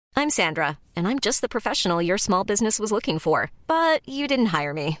I'm Sandra, and I'm just the professional your small business was looking for. But you didn't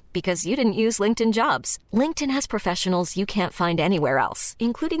hire me because you didn't use LinkedIn Jobs. LinkedIn has professionals you can't find anywhere else,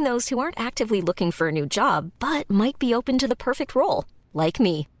 including those who aren't actively looking for a new job, but might be open to the perfect role, like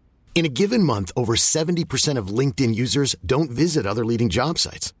me. In a given month, over 70% of LinkedIn users don't visit other leading job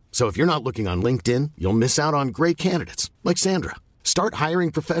sites. So if you're not looking on LinkedIn, you'll miss out on great candidates like Sandra. Start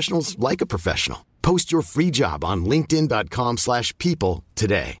hiring professionals like a professional. Post your free job on linkedin.com/people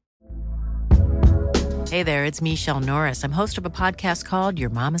today. Hey there, it's Michelle Norris. I'm host of a podcast called Your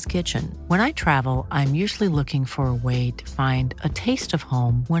Mama's Kitchen. When I travel, I'm usually looking for a way to find a taste of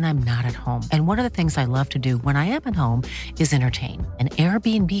home when I'm not at home. And one of the things I love to do when I am at home is entertain. And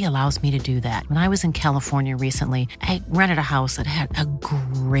Airbnb allows me to do that. When I was in California recently, I rented a house that had a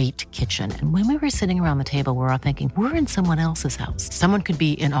great kitchen. And when we were sitting around the table, we're all thinking, we're in someone else's house. Someone could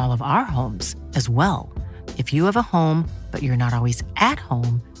be in all of our homes as well. If you have a home, but you're not always at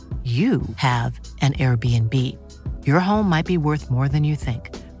home, you have an Airbnb. Your home might be worth more than you think.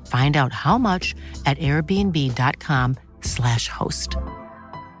 Find out how much at airbnb.com/host.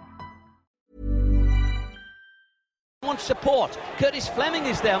 Wants support. Curtis Fleming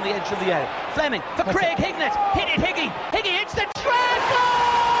is there on the edge of the area. Fleming for Craig Hignett. Hit it, Higgy. Higgy hits the treble!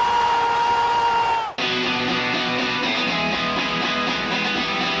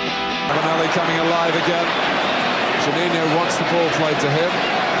 Ravanelli coming alive again. Juninho wants the ball played to him.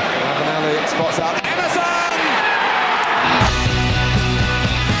 Ravanelli spots out Emerson!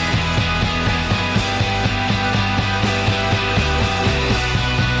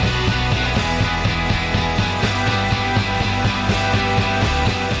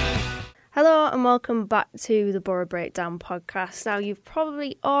 Hello and welcome back to the Borough Breakdown podcast. Now, you've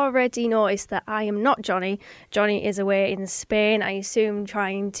probably already noticed that I am not Johnny. Johnny is away in Spain, I assume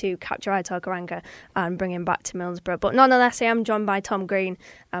trying to capture Aitor Karanka and bring him back to Middlesbrough. But nonetheless, I am joined by Tom Green,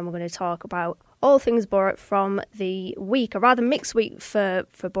 and we're going to talk about all things Borough from the week, a rather mixed week for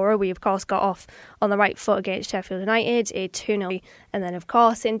Borough. We, of course, got off on the right foot against Sheffield United, a 2-0. And then, of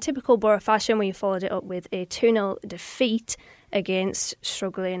course, in typical Borough fashion, we followed it up with a 2-0 defeat against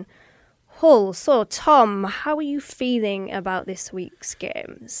struggling Hull. So, Tom, how are you feeling about this week's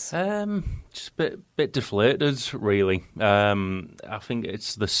games? Just a bit deflated, really. I think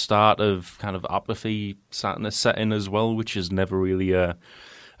it's the start of kind of apathy starting to set in as well, which is never really a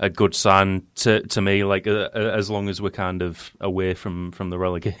good sign to me. Like as long as we're kind of away from the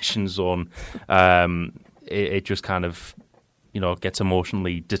relegation zone, it just kind of gets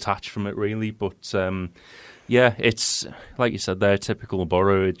emotionally detached from it, really. But yeah, it's like you said there, typical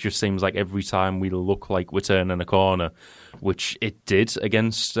Borough. It just seems like every time we look like we're turning a corner, which it did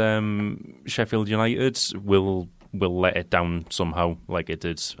against Sheffield United, we'll let it down somehow, like it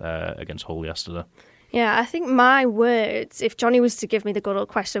did against Hull yesterday. Yeah, I think my words, if Johnny was to give me the good old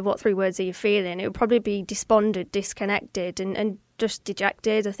question of what 3 words are you feeling, it would probably be despondent, disconnected, and just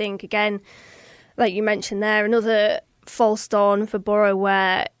dejected. I think, again, like you mentioned there, another false dawn for Borough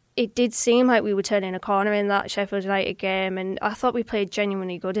where it did seem like we were turning a corner in that Sheffield United game, and I thought we played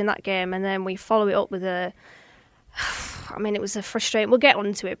genuinely good in that game, and then we follow it up with it was a frustrating, we'll get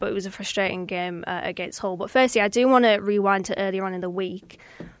onto it, but it was a frustrating game against Hull. But firstly, I do want to rewind to earlier on in the week.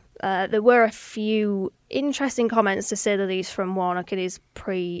 There were a few interesting comments, to say the least, from Warnock in his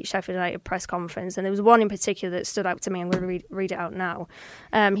pre-Sheffield United press conference, and there was one in particular that stood out to me. I'm going to read it out now.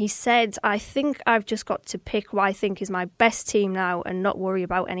 He said, "I think I've just got to pick what I think is my best team now and not worry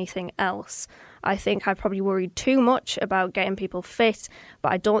about anything else. I think I probably worried too much about getting people fit,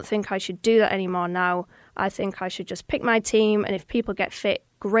 but I don't think I should do that anymore now. I think I should just pick my team, and if people get fit,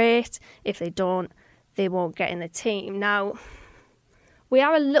 great. If they don't, they won't get in the team." Now, we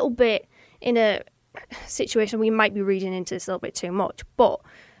are a little bit in a situation we might be reading into this a little bit too much, but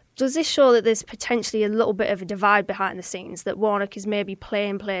does this show that there's potentially a little bit of a divide behind the scenes, that Warnock is maybe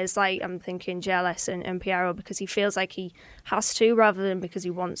playing players like, I'm thinking, JLS and Piero, because he feels like he has to rather than because he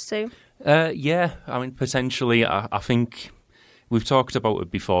wants to? Yeah, potentially. I think we've talked about it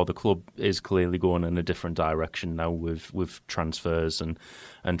before. The club is clearly going in a different direction now with transfers and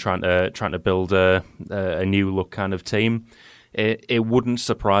trying to build a new look kind of team. It wouldn't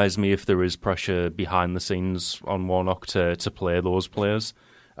surprise me if there is pressure behind the scenes on Warnock to play those players.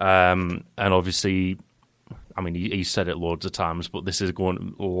 And obviously, he said it loads of times, but this is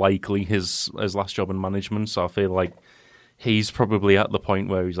going likely his last job in management. So I feel like he's probably at the point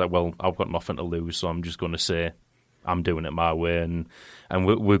where he's like, well, I've got nothing to lose, so I'm just going to say I'm doing it my way, and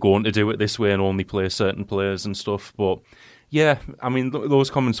we're going to do it this way and only play certain players and stuff. But yeah, those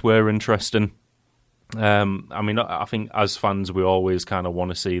comments were interesting. I think as fans we always kind of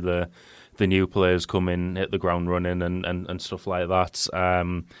want to see the the new players come in, hit the ground running and stuff like that.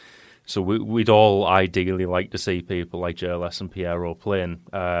 So we'd all ideally like to see people like JLS and Piero playing.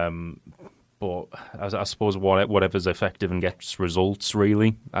 But I suppose whatever's effective and gets results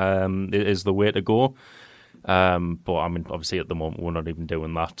really is the way to go. But I mean, obviously at the moment we're not even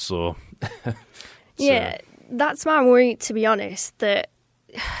doing that. So yeah, that's my worry, to be honest, that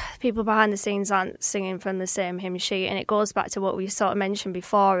people behind the scenes aren't singing from the same hymn sheet, and it goes back to what we sort of mentioned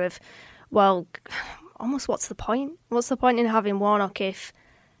before of, well, almost what's the point? What's the point in having Warnock if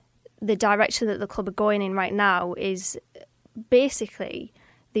the direction that the club are going in right now is basically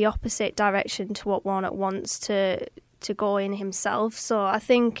the opposite direction to what Warnock wants to go in himself? So I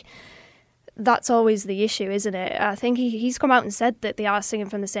think that's always the issue, isn't it? I think he's come out and said that they are singing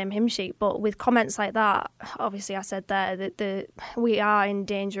from the same hymn sheet, but with comments like that, obviously I said there that we are in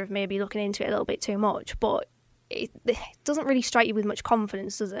danger of maybe looking into it a little bit too much, but it doesn't really strike you with much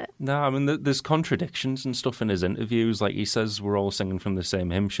confidence, does it? No, I mean, there's contradictions and stuff in his interviews. Like, he says we're all singing from the same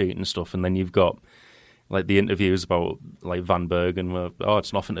hymn sheet and stuff, and then you've got like the interviews about like Van Bergen, where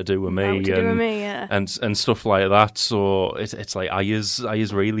it's nothing to do with me, and stuff like that. So it's like, are you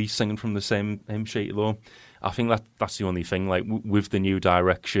really singing from the same hymn sheet though? I think that's the only thing. Like with the new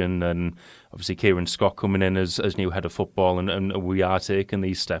direction, and obviously Kieran Scott coming in as new head of football, and we are taking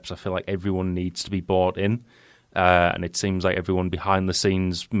these steps. I feel like everyone needs to be bought in. And it seems like everyone behind the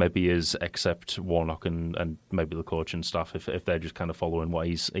scenes maybe is, except Warnock and maybe the coaching staff, if they're just kind of following what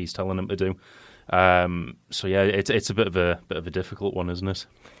he's telling them to do. So yeah, it's a bit of a difficult one, isn't it?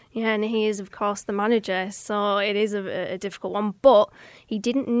 Yeah, and he is, of course, the manager, so it is a difficult one. But he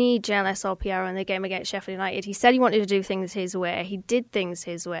didn't need JLS or Piero in the game against Sheffield United. He said he wanted to do things his way. He did things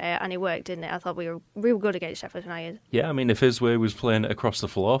his way, and it worked, didn't it? I thought we were real good against Sheffield United. Yeah, I mean, if his way was playing it across the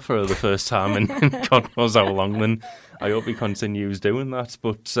floor for the first time in God knows how long, then I hope he continues doing that.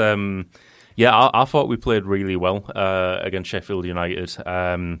 But yeah, I thought we played really well against Sheffield United.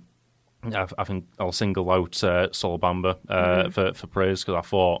 I think I'll single out Sol Bamba for praise, because I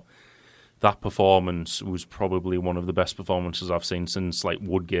thought that performance was probably one of the best performances I've seen since like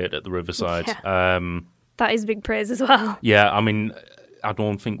Woodgate at the Riverside. Yeah. That is big praise as well. Yeah, I mean, I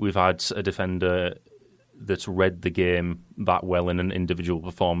don't think we've had a defender that's read the game that well in an individual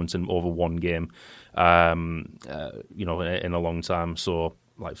performance in over one game, in a long time. So,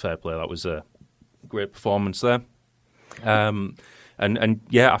 like, fair play. That was a great performance there. And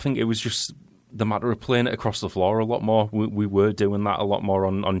yeah, I think it was just the matter of playing it across the floor a lot more. We were doing that a lot more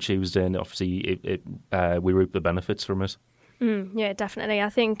on Tuesday, and obviously we reaped the benefits from it. Yeah, definitely. I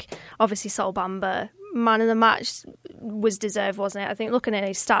think obviously Sol Bamba, man of the match, was deserved, wasn't it? I think looking at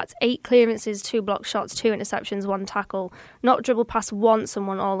his stats, 8 clearances, 2 block shots, 2 interceptions, 1 tackle, not dribbled past once, and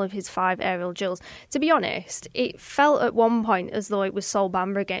won all of his 5 aerial duels. To be honest, it felt at one point as though it was Sol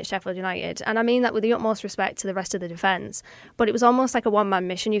Bamba against Sheffield United, and I mean that with the utmost respect to the rest of the defence, but it was almost like a one-man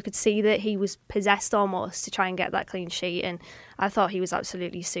mission. You could see that he was possessed almost to try and get that clean sheet, and I thought he was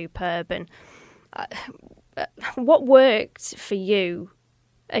absolutely superb. And what worked for you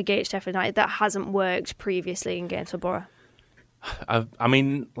against Sheffield United that hasn't worked previously in games for Borough? I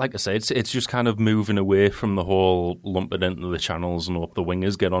mean, like I said, it's just kind of moving away from the whole lump it into the channels and hope the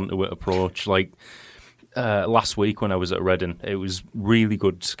wingers get onto it approach. Like last week when I was at Reading, it was really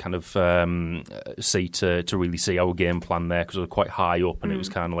good to kind of to really see our game plan there, because we were quite high up, and it was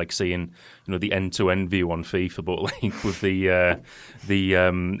kind of like seeing the end-to-end view on FIFA, but like with the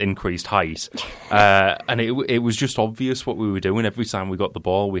increased height, and it was just obvious what we were doing every time we got the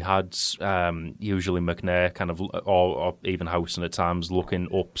ball. We had usually McNair kind of, or even Howson at times,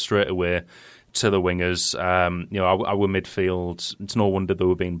 looking up straight away to the wingers. Our midfield, it's no wonder they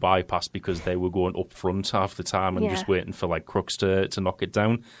were being bypassed, because they were going up front half the time and just waiting for like Crooks to knock it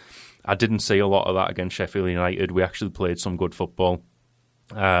down. I didn't see a lot of that against Sheffield United. We actually played some good football.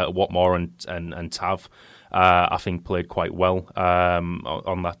 Watmore and Tav, I think, played quite well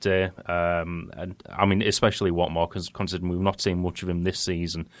on that day. And I mean, especially Watmore, because considering we've not seen much of him this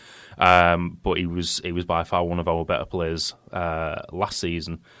season, but he was by far one of our better players last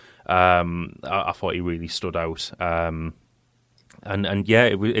season. I thought he really stood out, and yeah,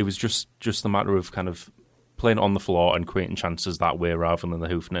 it was just the matter of kind of playing on the floor and creating chances that way rather than the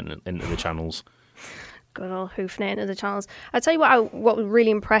hoofing it into the channels. Good old hoofing it into the channels. I tell you what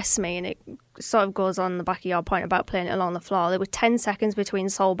really impressed me, and it sort of goes on the back of your point about playing it along the floor. There were 10 seconds between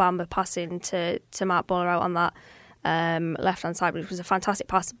Sol Bamba passing to Matt Buller out on that left-hand side, which was a fantastic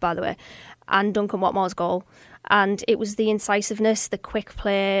pass, by the way, and Duncan Watmore's goal. And it was the incisiveness, the quick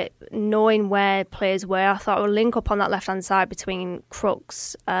play, knowing where players were. I thought a link up on that left-hand side between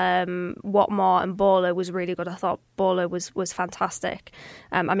Crooks, Watmore and Bowler was really good. I thought Bowler was fantastic.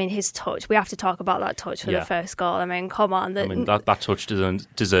 I mean, his touch, we have to talk about that touch for the first goal. I mean, come on. That touch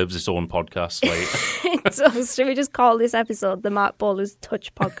deserves its own podcast. Like. It does. Should we just call this episode the Mark Bowler's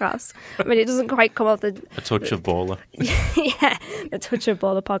Touch Podcast? I mean, it doesn't quite come off the... A touch of Bowler. Yeah, the Touch of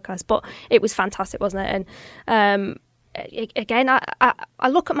Bowler podcast. But it was fantastic, wasn't it? And again, I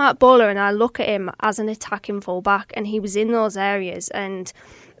look at Mark Bowler and I look at him as an attacking fullback, and he was in those areas. And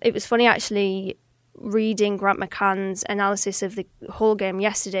it was funny, actually, reading Grant McCann's analysis of the whole game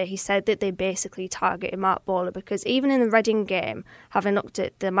yesterday. He said that they basically targeted Mark Bowler because even in the Reading game, having looked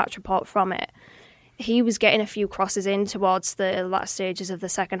at the match report from it, he was getting a few crosses in towards the last stages of the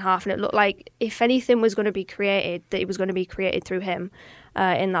second half, and it looked like if anything was going to be created, that it was going to be created through him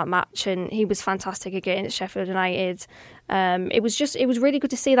in that match. And he was fantastic against Sheffield United. It was really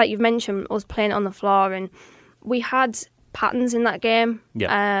good to see that. You've mentioned us playing on the floor, and we had patterns in that game.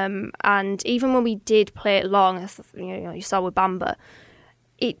 Yeah. And even when we did play it long, you saw with Bamba,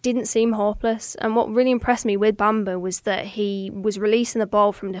 it didn't seem hopeless. And what really impressed me with Bamba was that he was releasing the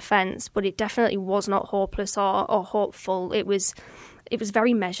ball from defence, but it definitely was not hopeless or hopeful. It was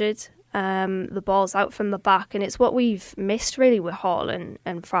very measured. The ball's out from the back, and it's what we've missed really with Hall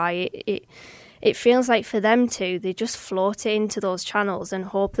and Fry. It feels like for them two, they just float it into those channels and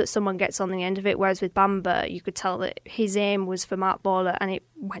hope that someone gets on the end of it. Whereas with Bamba, you could tell that his aim was for Mark Bowler, and it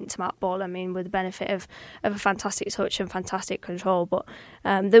went to Mark Bowler. I mean, with the benefit of a fantastic touch and fantastic control. But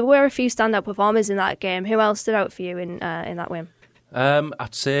there were a few standout performers in that game. Who else stood out for you in that win?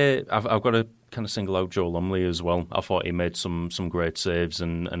 I'd say I've got to kind of single out Joe Lumley as well. I thought he made some great saves,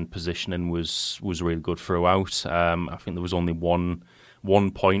 and positioning was really good throughout. I think there was only one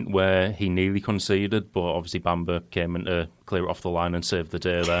point where he nearly conceded, but obviously Bamba came in to clear it off the line and save the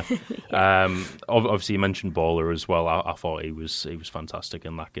day there. Obviously, you mentioned Bowler as well. I thought he was fantastic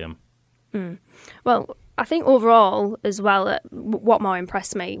in that game. Well, I think overall as well, Watmore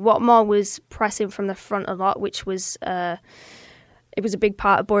impressed me. Watmore was pressing from the front a lot, which was... it was a big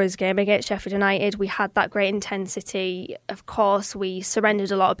part of Borough's game against Sheffield United. We had that great intensity. Of course, we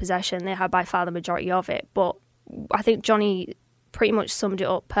surrendered a lot of possession. They had by far the majority of it. But I think Johnny pretty much summed it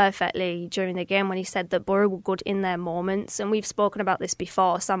up perfectly during the game when he said that Borough were good in their moments. And we've spoken about this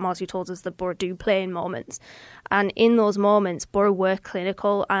before. Sam Morsey told us that Borough do play in moments. And in those moments, Borough were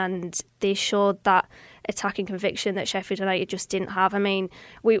clinical, and they showed that attacking conviction that Sheffield United just didn't have. I mean,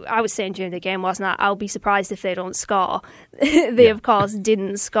 I was saying during the game, wasn't I? I'll be surprised if they don't score. They, of course,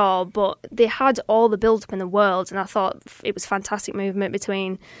 didn't score, but they had all the build-up in the world, and I thought it was fantastic movement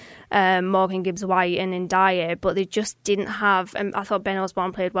between Morgan Gibbs-White and Ndiaye, but they just didn't have, and I thought Ben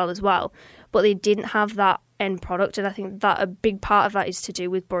Osborne played well as well, but they didn't have that end product, and I think that a big part of that is to do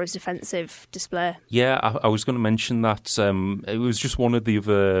with Borough's defensive display. Yeah, I was going to mention that it was just one of the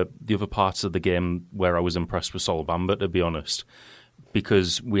other parts of the game where I was impressed with Sol Bamba, to be honest,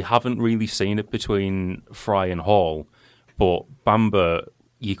 because we haven't really seen it between Fry and Hall, but Bamba,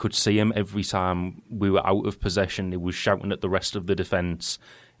 you could see him every time we were out of possession. He was shouting at the rest of the defence,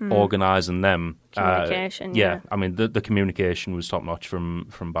 organising them. Communication, yeah. I mean, the communication was top notch from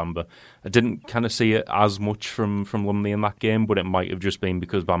Bamba. I didn't kind of see it as much from Lumley in that game, but it might have just been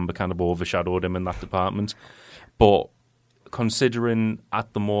because Bamba kind of overshadowed him in that department. But considering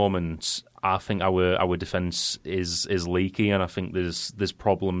at the moment, I think our defence is leaky, and I think there's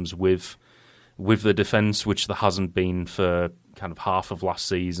problems with the defence, which there hasn't been for kind of half of last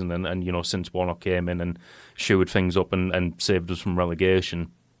season, and since Warnock came in and shored things up and saved us from relegation.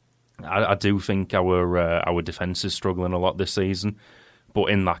 I do think our defence is struggling a lot this season,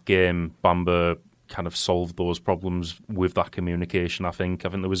 but in that game, Bamba kind of solved those problems with that communication. I think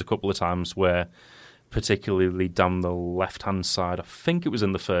there was a couple of times where, particularly down the left-hand side, I think it was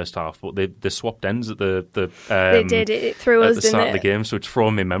in the first half, but they swapped ends at the they did it through us, at the start of the game, so it's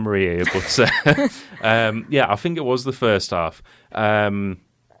thrown me memory here. But I think it was the first half.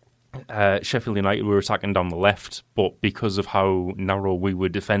 Sheffield United were attacking down the left, but because of how narrow we were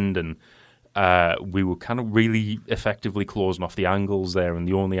defending, we were kind of really effectively closing off the angles there, and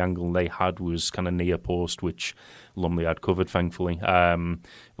the only angle they had was kind of near post, which Lumley had covered, thankfully.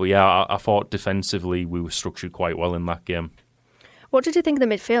 But yeah, I thought defensively we were structured quite well in that game. What did you think of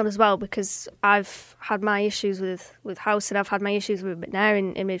the midfield as well? Because I've had my issues with House and I've had my issues with McNair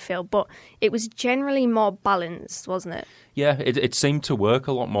in midfield, but it was generally more balanced, wasn't it? Yeah, it seemed to work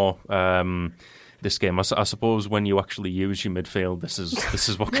a lot more. this game. I suppose when you actually use your midfield, this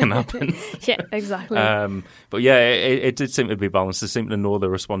is what can happen. Yeah, exactly. But yeah, it did seem to be balanced. They seemed to know their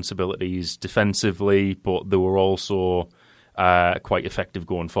responsibilities defensively, but they were also quite effective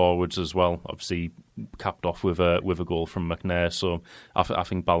going forwards as well. Obviously, capped off with a goal from McNair. So I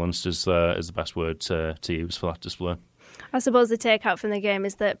think balanced is the best word to use for that display. I suppose the takeout from the game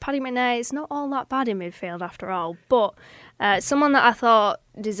is that Paddy McNair is not all that bad in midfield after all, but someone that I thought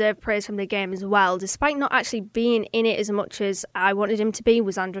deserved praise from the game as well, despite not actually being in it as much as I wanted him to be,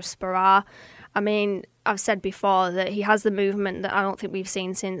 was Andros Sporar. I mean, I've said before that he has the movement that I don't think we've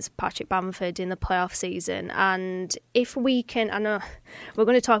seen since Patrick Bamford in the playoff season. And if we can, I know we're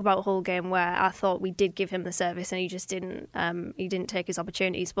going to talk about a whole game where I thought we did give him the service and he just didn't. He didn't take his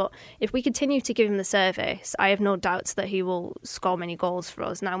opportunities. But if we continue to give him the service, I have no doubts that he will score many goals for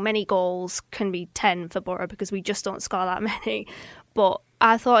us. Now, many goals can be 10 for Borough because we just don't score that many. But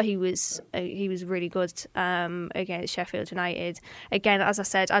I thought he was really good against Sheffield United. Again, as I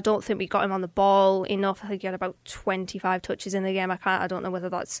said, I don't think we got him on the ball enough. I think he had about 25 touches in the game. I don't know whether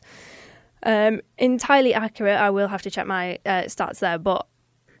that's entirely accurate. I will have to check my stats there, but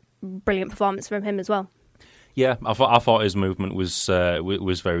brilliant performance from him as well. Yeah, I thought his movement was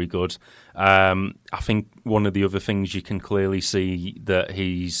very good. I think one of the other things you can clearly see that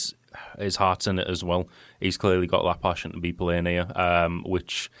his heart's in it as well. He's clearly got that passion to be playing here,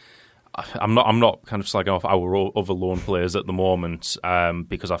 which I'm not kind of slagging off our other loan players at the moment,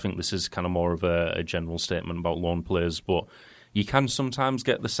 because I think this is kind of more of a general statement about loan players. But you can sometimes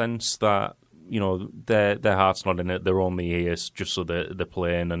get the sense that, you know, their heart's not in it. They're only here just so they're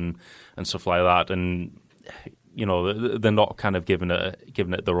playing and stuff like that. And you know, they're not kind of giving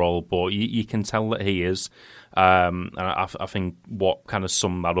it their all, but you can tell that he is. And I think what kind of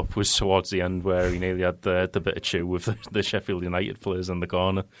summed that up was towards the end where he nearly had the bit of chew with the Sheffield United players in the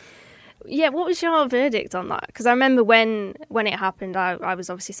corner. Yeah, what was your verdict on that? Because I remember when it happened, I was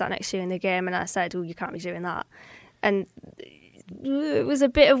obviously sat next to you in the game and I said, oh, you can't be doing that. And it was a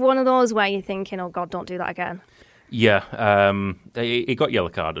bit of one of those where you're thinking, oh, God, don't do that again. Yeah, he got yellow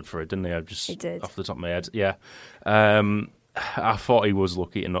carded for it, didn't he? He did. Off the top of my head, yeah. I thought he was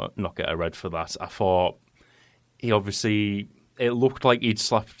lucky to not get a red for that. I thought he obviously... It looked like he'd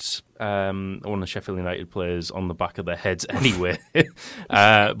slapped one of the Sheffield United players on the back of their head anyway.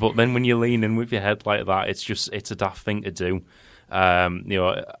 But then when you lean in with your head like that, it's a daft thing to do. You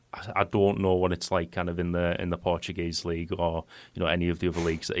know, I don't know what it's like kind of in the Portuguese league or, you know, any of the other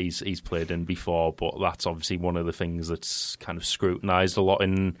leagues that he's played in before, but that's obviously one of the things that's kind of scrutinised a lot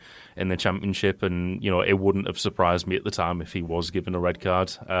in the Championship, and, you know, it wouldn't have surprised me at the time if he was given a red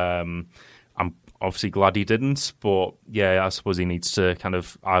card. I'm obviously glad he didn't, but yeah, I suppose he needs to kind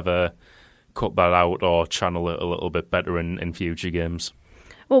of either cut that out or channel it a little bit better in future games.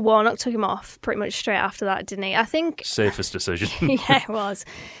 Well, Warnock took him off pretty much straight after that, didn't he? I think safest decision. Yeah, it was.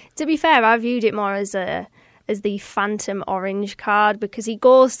 To be fair, I viewed it more as the phantom orange card, because he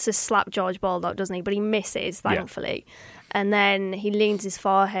goes to slap George Baldock, doesn't he? But he misses, thankfully. Yeah. And then he leans his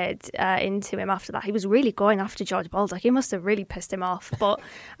forehead into him after that. He was really going after George Baldock. He must have really pissed him off. But,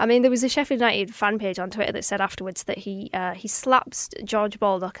 I mean, there was a Sheffield United fan page on Twitter that said afterwards that he slaps George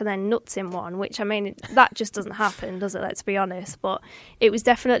Baldock and then nuts him one, which, I mean, that just doesn't happen, does it? Let's be honest. But it was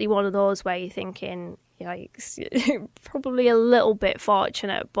definitely one of those where you're thinking, yikes, probably a little bit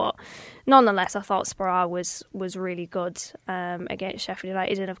fortunate. But nonetheless, I thought Sporar was really good against Sheffield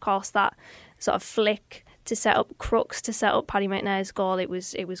United. And, of course, that sort of flick to set up Crooks, to set up Paddy McNair's goal, it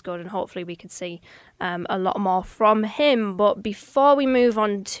was good, and hopefully we could see a lot more from him. But before we move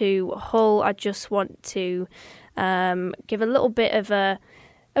on to Hull, I just want to give a little bit of a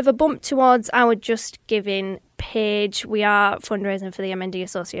bump towards our Just Giving page. We are fundraising for the MND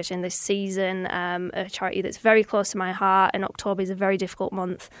Association this season, a charity that's very close to my heart, and October is a very difficult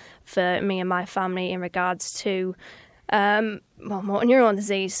month for me and my family in regards to motor neuron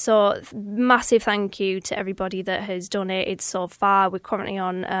disease. So massive thank you to everybody that has donated so far. We're currently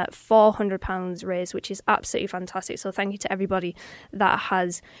on £400 raised, which is absolutely fantastic. So thank you to everybody that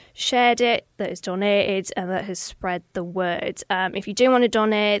has shared it, that has donated, and that has spread the word. If you do want to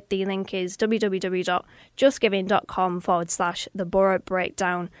donate, the link is www.justgiving.com/the Borough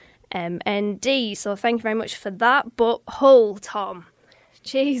Breakdown MND. So thank you very much for that. But Hull, Tom,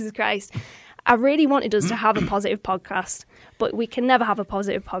 Jesus Christ, I really wanted us to have a positive podcast, but we can never have a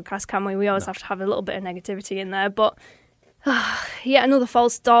positive podcast, can we? We always have to have a little bit of negativity in there. But yet another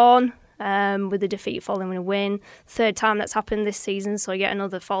false dawn with a defeat following a win. Third time that's happened this season, so yet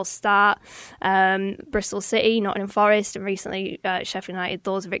another false start. Bristol City, Nottingham Forest, and recently Sheffield United,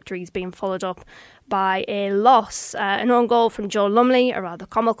 those victories being followed up by a loss. An own goal from Joe Lumley, a rather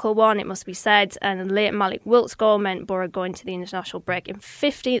comical one, it must be said, and a late Malik Wilkes goal meant Borough going to the international break in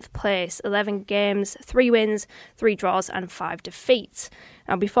 15th place, 11 games, 3 wins, 3 draws and 5 defeats.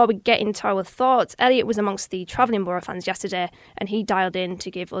 Now, before we get into our thoughts, Elliot was amongst the travelling Borough fans yesterday, and he dialed in to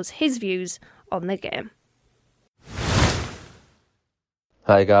give us his views on the game.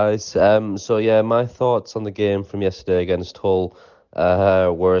 Hi guys, my thoughts on the game from yesterday against Hull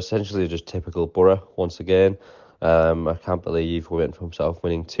were essentially just typical Borough once again. I can't believe we went from sort of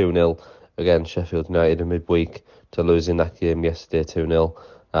winning 2-0 against Sheffield United in midweek to losing that game yesterday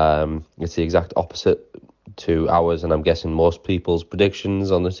 2-0. It's the exact opposite to ours, and I'm guessing most people's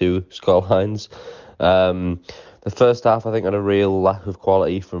predictions on the two scorelines. The first half, I think, had a real lack of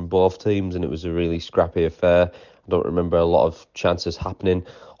quality from both teams, and it was a really scrappy affair. I don't remember a lot of chances happening.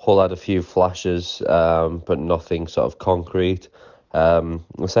 Hull had a few flashes, but nothing sort of concrete.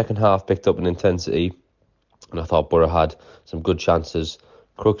 The second half picked up in intensity, and I thought Borough had some good chances.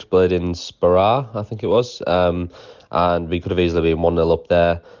 Crooks played in Sparra, I think it was, and we could have easily been 1-0 up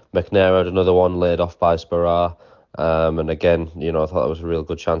there. McNair had another one laid off by Sparra, and again, I thought that was a real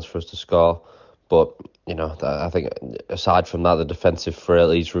good chance for us to score. But, I think aside from that, the defensive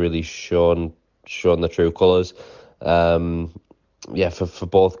frailty's really shown the true colours. For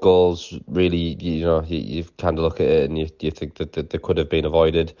both goals, really, you kind of look at it and you think that they could have been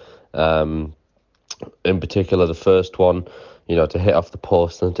avoided. In particular, the first one, to hit off the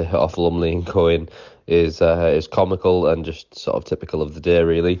post and to hit off Lumley and go in is comical and just sort of typical of the day,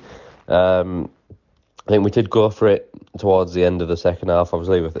 really. I think we did go for it towards the end of the second half,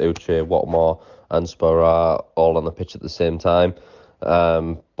 obviously with Uche, Watmore and Sparra all on the pitch at the same time.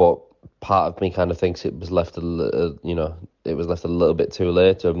 But part of me kind of thinks it was left a little bit too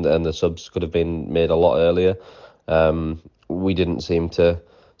late, and the subs could have been made a lot earlier. We didn't seem to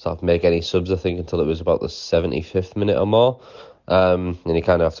sort of make any subs, I think, until it was about the 75th minute or more. And you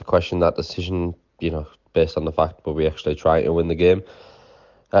kind of have to question that decision, based on the fact that we actually trying to win the game.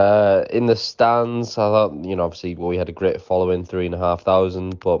 In the stands, I thought, obviously we had a great following,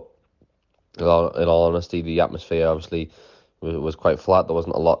 3,500, but in all honesty, the atmosphere obviously was quite flat. There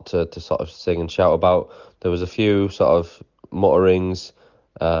wasn't a lot to sort of sing and shout about. There was a few sort of mutterings,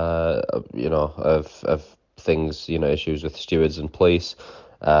 of things, issues with stewards and police,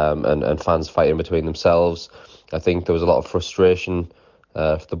 and fans fighting between themselves. I think there was a lot of frustration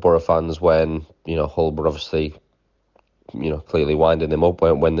for the Borough fans when, Hull were obviously, clearly winding them up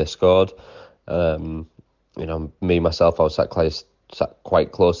when they scored. Me, myself, I was sat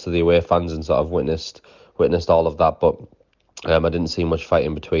quite close to the away fans and sort of witnessed all of that, but I didn't see much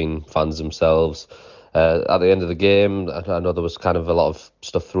fighting between fans themselves. At the end of the game, I know there was kind of a lot of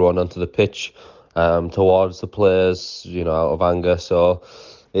stuff thrown onto the pitch towards the players, out of anger. So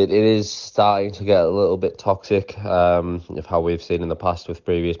it is starting to get a little bit toxic of how we've seen in the past with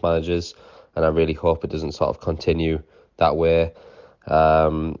previous managers, and I really hope it doesn't sort of continue that way.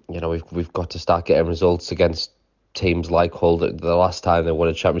 We've got to start getting results against teams like Hull. The last time they won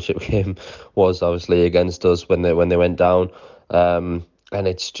a championship game was obviously against us when they went down, and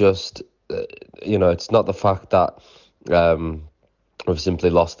it's just it's not the fact that we've simply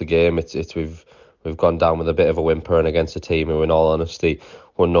lost the game. It's we've gone down with a bit of a whimper and against a team who, in all honesty,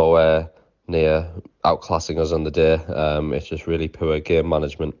 were nowhere near outclassing us on the day. It's just really poor game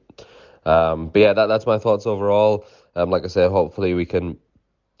management. But yeah, that's my thoughts overall. Like I say, hopefully we can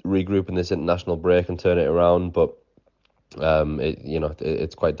regroup in this international break and turn it around, but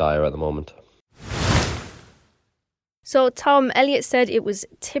it's quite dire at the moment. So, Tom, Elliot said it was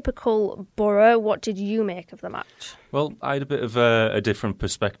typical Borough. What did you make of the match? Well, I had a bit of a different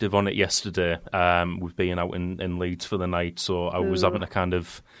perspective on it yesterday. With being out in Leeds for the night, so I was having a kind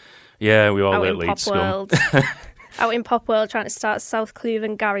of, we all let Leeds scum. Out in Pop World trying to start South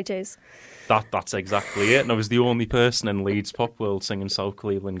Cleveland garages. That's exactly it. And I was the only person in Leeds Pop World singing South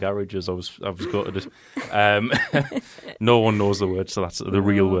Cleveland garages. I was gutted. No one knows the words to that, the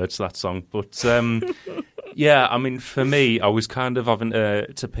real words to that song. But for me, I was kind of having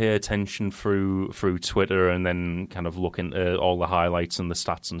to pay attention through Twitter and then kind of look into all the highlights and the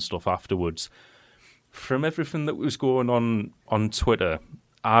stats and stuff afterwards. From everything that was going on Twitter,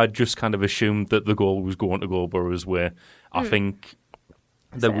 I just kind of assumed that the goal was going to go Borough's way. I think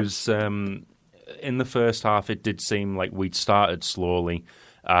there was, in the first half, it did seem like we'd started slowly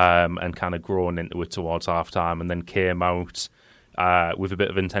and kind of grown into it towards half-time, and then came out with a bit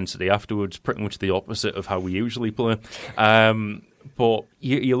of intensity afterwards, pretty much the opposite of how we usually play. But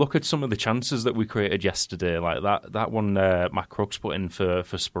you look at some of the chances that we created yesterday, like that one Matt Crooks put in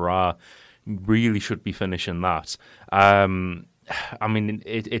for Sparra, really should be finishing that. I mean,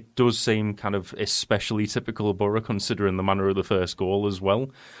 it does seem kind of especially typical of Borough considering the manner of the first goal as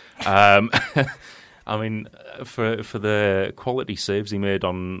well. I mean, for the quality saves he made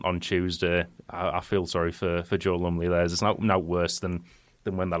on Tuesday, I feel sorry for Joe Lumley there. It's not worse than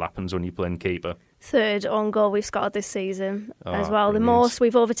when that happens when you're playing keeper. Third own goal we've scored this season as well. Brilliant. The most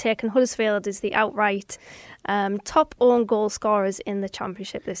we've overtaken Huddersfield is the outright top own goal scorers in the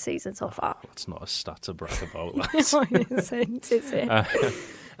Championship this season so far. It's not a stat to brag about. No, it isn't, is it?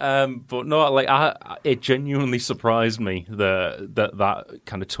 But no, it genuinely surprised me that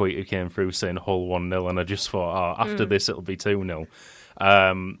kind of tweet came through saying Hull 1-0, and I just thought, after this it'll be 2-0.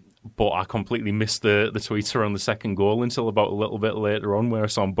 But I completely missed the tweeter on the second goal until about a little bit later on, where I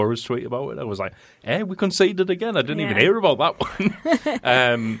saw Borough's tweet about it. I was like, we conceded again. I didn't even hear about that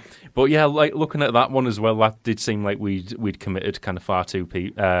one. But yeah, looking at that one as well, that did seem like we'd committed kind of far too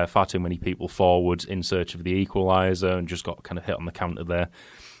many people forward in search of the equaliser and just got kind of hit on the counter there.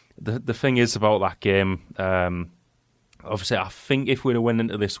 The thing is about that game, obviously, I think if we'd have went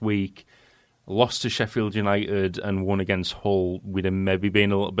into this week, lost to Sheffield United and won against Hull, we'd have maybe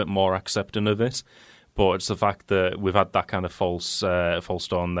been a little bit more accepting of it. But it's the fact that we've had that kind of false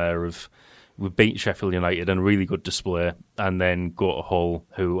dawn there of we beat Sheffield United in a really good display and then go to Hull,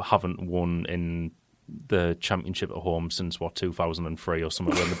 who haven't won in the Championship at home since 2003 or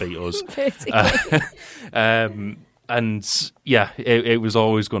something when they beat us. And yeah, it was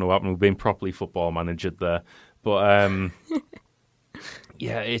always going to happen. We've been properly football managed there. But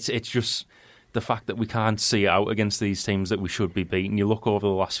yeah, it's just the fact that we can't see it out against these teams that we should be beating. You look over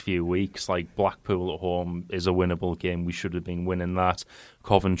the last few weeks, like Blackpool at home is a winnable game. We should have been winning that.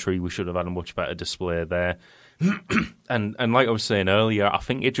 Coventry, we should have had a much better display there. and like I was saying earlier, I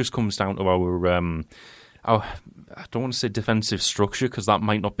think it just comes down to our I don't want to say defensive structure because that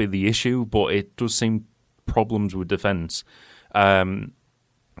might not be the issue, but it does seem problems with defence,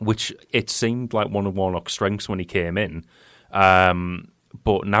 which it seemed like one of Warnock's strengths when he came in.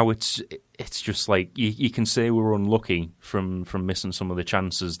 But now it's just like you can say we were unlucky from missing some of the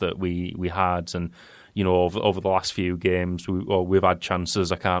chances that we had, and you know over the last few games we've had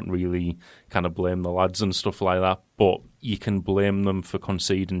chances. I can't really kind of blame the lads and stuff like that, but you can blame them for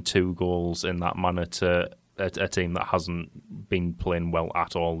conceding 2 goals in that manner to a team that hasn't been playing well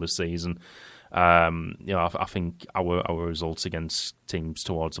at all this season. I think our results against teams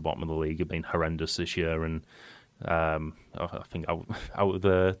towards the bottom of the league have been horrendous this year, and I think out of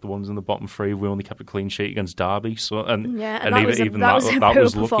the ones in the bottom 3, we only kept a clean sheet against Derby. So and that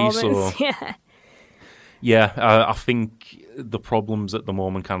was lucky. So I think the problems at the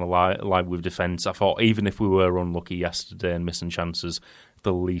moment kind of lie with defence. I thought even if we were unlucky yesterday and missing chances,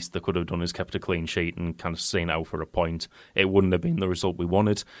 the least they could have done is kept a clean sheet and kind of seen out for a point. It wouldn't have been the result we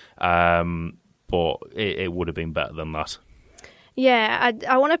wanted, but it would have been better than that. Yeah,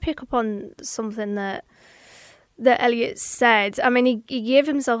 I want to pick up on something that Elliott said. I mean, he gave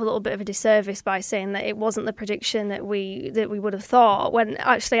himself a little bit of a disservice by saying that it wasn't the prediction that we would have thought, when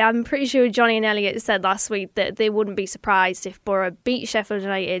actually I'm pretty sure Johnny and Elliott said last week that they wouldn't be surprised if Borough beat Sheffield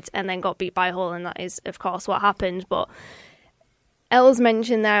United and then got beat by Hull, and that is, of course, what happened. But Els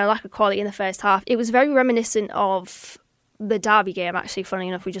mentioned there a lack of quality in the first half. It was very reminiscent of the Derby game, actually, funnily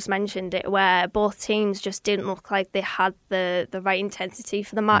enough, we just mentioned it, where both teams just didn't look like they had the right intensity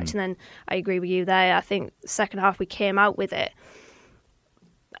for the match. And then I agree with you there. I think the second half we came out with it.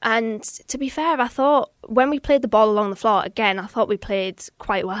 And to be fair, I thought when we played the ball along the floor, again, I thought we played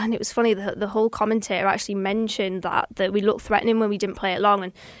quite well. And it was funny that the whole commentator actually mentioned that we looked threatening when we didn't play it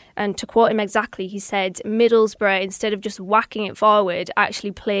long. And to quote him exactly, he said Middlesbrough, instead of just whacking it forward,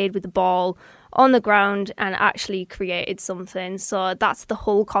 actually played with the ball on the ground and actually created something. So that's the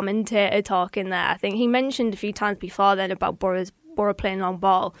whole commentator talking there. I think he mentioned a few times before then about Borough playing long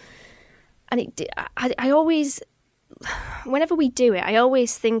ball. And I always, whenever we do it, I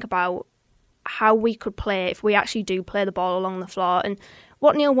always think about how we could play if we actually do play the ball along the floor. And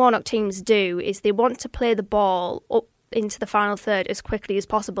what Neil Warnock teams do is they want to play the ball up into the final third as quickly as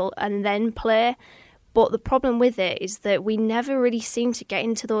possible and then play. But the problem with it is that we never really seem to get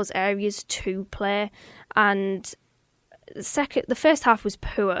into those areas to play. And the first half was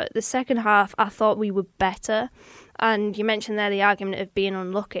poor. The second half, I thought we were better. And you mentioned there the argument of being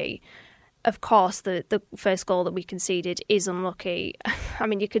unlucky. Of course, the first goal that we conceded is unlucky. I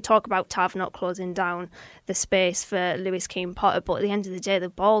mean, you could talk about Tav not closing down the space for Lewis Keane-Potter, but at the end of the day, the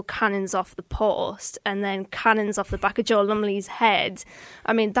ball cannons off the post and then cannons off the back of Joe Lumley's head.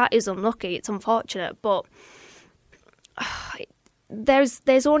 I mean, that is unlucky. It's unfortunate, but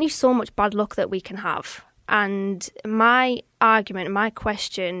there's only so much bad luck that we can have. And my argument, my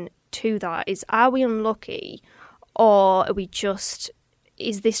question to that is, are we unlucky, or are we just,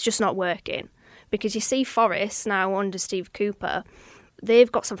 is this just not working? Because you see Forest now under Steve Cooper,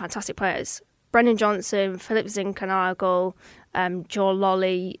 they've got some fantastic players. Brendan Johnson, Philip Zinchenko, Joe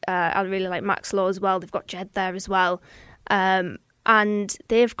Lolly, I really like Max Lowe as well. They've got Jed there as well. And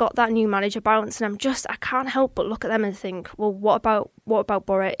they've got that new manager bounce, and I can't help but look at them and think, well, what about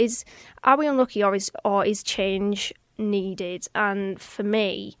Borough? Are we unlucky, or is change needed? And for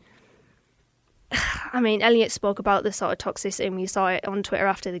me, I mean, Elliot spoke about the sort of toxicity, and we saw it on Twitter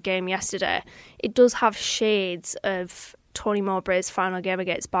after the game yesterday. It does have shades of Tony Mowbray's final game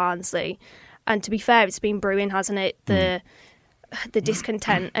against Barnsley, and to be fair, it's been brewing, hasn't it? The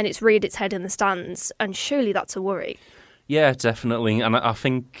discontent, and it's reared its head in the stands, and surely that's a worry. Yeah, definitely, and I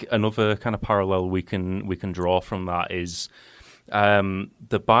think another kind of parallel we can draw from that is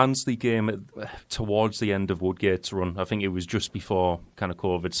the Barnsley game towards the end of Woodgate's run. I think it was just before kind of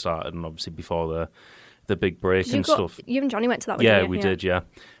COVID started, and obviously before the big break and stuff. You and Johnny went to that one. Yeah, we did. Yeah.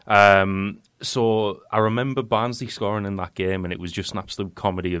 So I remember Barnsley scoring in that game, and it was just an absolute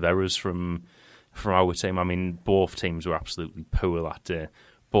comedy of errors from our team. I mean, both teams were absolutely poor that day,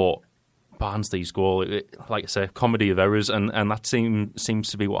 but Barnsley's goal, like I say, comedy of errors, and that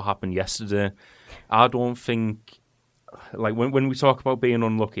seems to be what happened yesterday. I don't think, like when we talk about being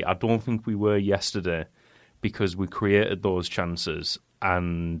unlucky, I don't think we were yesterday, because we created those chances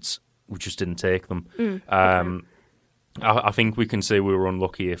and we just didn't take them. I think we can say we were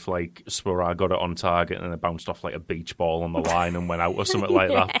unlucky if like Sporar got it on target and it bounced off like a beach ball on the line and went out or something like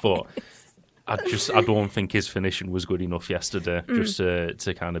that. But I don't think his finishing was good enough yesterday just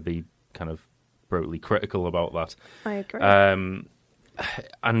to kind of be kind of brutally critical about that. I agree.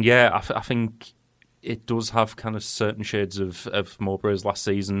 And yeah, I think it does have kind of certain shades of Mowbray's last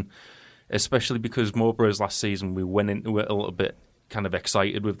season, especially because Mowbray's last season we went into it a little bit kind of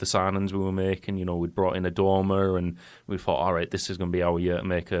excited with the signings we were making. You know, we'd brought in Adoma and we thought, all right, this is going to be our year to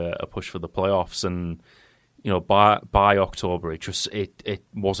make a push for the playoffs. And you know, by October, it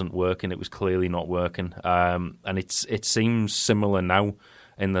wasn't working. It was clearly not working. And it seems similar now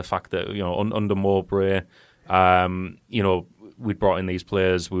in the fact that, you know, under Mowbray, you know, we'd brought in these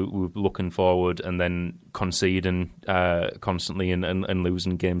players, we were looking forward, and then conceding constantly and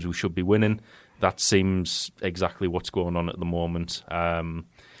losing games we should be winning. That seems exactly what's going on at the moment.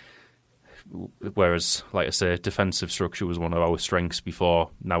 Whereas, like I say, defensive structure was one of our strengths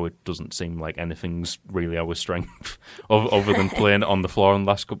before. Now it doesn't seem like anything's really our strength, other than playing on the floor in the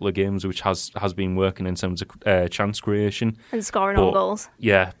last couple of games, which has been working in terms of chance creation and scoring all goals.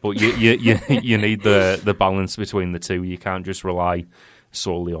 Yeah, but you need the balance between the two. You can't just rely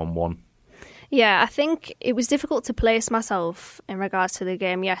solely on one. Yeah, I think it was difficult to place myself in regards to the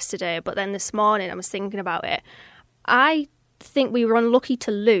game yesterday, but then this morning I was thinking about it. I think we were unlucky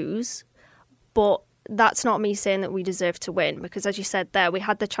to lose, but that's not me saying that we deserve to win, because as you said there, we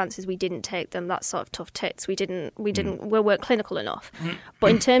had the chances, we didn't take them. That's sort of tough tits. We weren't clinical enough.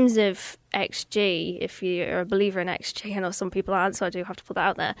 But in terms of XG, if you're a believer in XG, I know some people aren't, so I do have to put that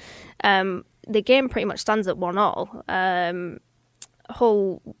out there. The game pretty much stands at 1-1.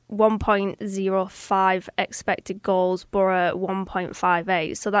 Hull 1.05 expected goals, Borough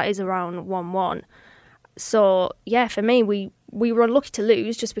 1.58, so that is around 1-1. So yeah, for me, we were unlucky to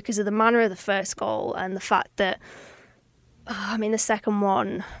lose just because of the manner of the first goal and the fact that, the second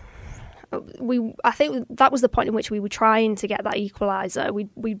one, I think that was the point in which we were trying to get that equaliser.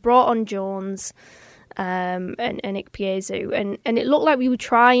 We brought on Jones and Ikpeazu, and it looked like we were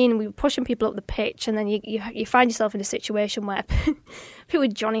pushing people up the pitch, and then you find yourself in a situation where people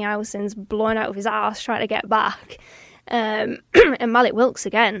with Johnny Howson's blowing out of his arse trying to get back. And Malik Wilks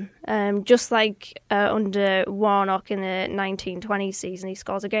again, just like under Warnock in the 1920 season, he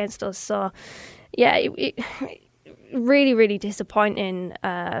scores against us. So, yeah, it really, really disappointing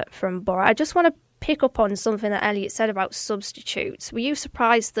from Borough. I just want to pick up on something that Elliot said about substitutes. Were you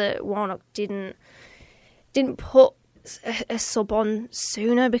surprised that Warnock didn't put a sub on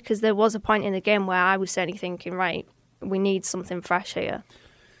sooner? Because there was a point in the game where I was certainly thinking, right, we need something fresh here.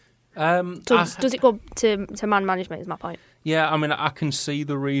 Does it go to man management is my point? Yeah, I can see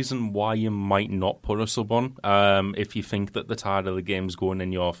the reason why you might not put a sub on if you think that the tide of the game's going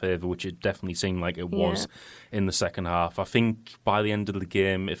in your favour, which it definitely seemed like it was in the second half. I think by the end of the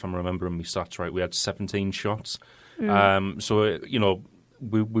game, if I'm remembering my stats right, we had 17 shots. So, you know,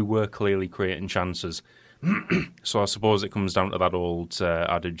 we were clearly creating chances. So I suppose it comes down to that old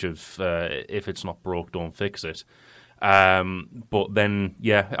adage of if it's not broke, don't fix it. But then,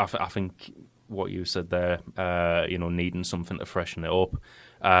 yeah, I think what you said there, needing something to freshen it up,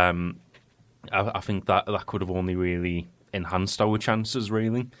 I think that could have only really enhanced our chances,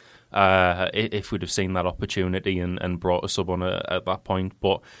 really. if we'd have seen that opportunity and brought a sub on at that point.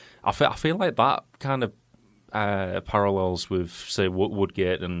 But I feel like that kind of parallels with, say,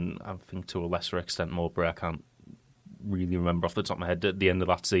 Woodgate and I think to a lesser extent Mowbray. I can't really remember off the top of my head at the end of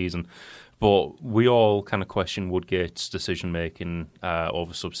that season. But we all kind of question Woodgate's decision-making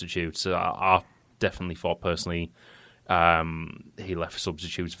over substitutes. I definitely thought personally he left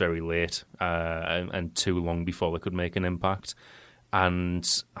substitutes very late and too long before they could make an impact. And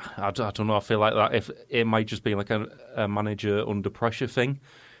I don't know, I feel like that if it might just be like a manager under pressure thing.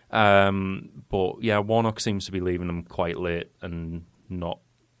 But yeah, Warnock seems to be leaving them quite late and not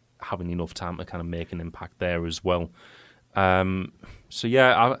having enough time to kind of make an impact there as well. So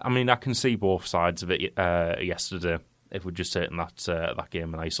yeah, I mean, I can see both sides of it yesterday if we're just taking that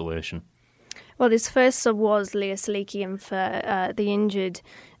game in isolation. Well, his first sub was Leo Saliki in for the injured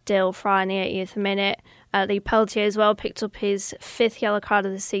Dale Fry in the 80th minute. Lee Peltier as well picked up his 5th yellow card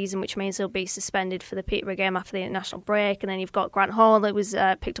of the season, which means he'll be suspended for the Peterborough game after the international break. And then you've got Grant Hall that was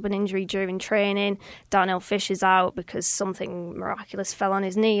picked up an injury during training. Darnell Fisher's out because something miraculous fell on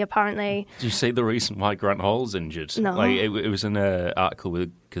his knee, apparently. Did you see the reason why Grant Hall's injured? No. Like, it was in an article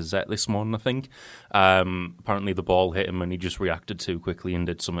with Gazette this morning, I think. Apparently the ball hit him and he just reacted too quickly and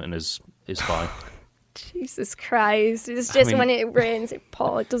did something in his thigh. Jesus Christ. It's just when it rains, it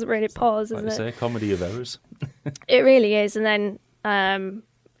pours. It doesn't rain, it pours, isn't it? Say, comedy of errors. It really is. And then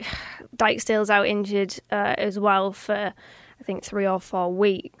Dykesdale's out injured as well for, I think, 3 or 4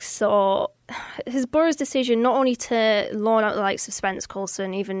 weeks. So his Borough's decision not only to loan out the likes of Spence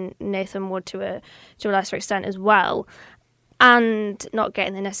Coulson, even Nathan Wood to a lesser extent as well, and not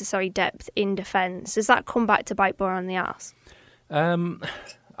getting the necessary depth in defence, does that come back to bite Borough on the arse?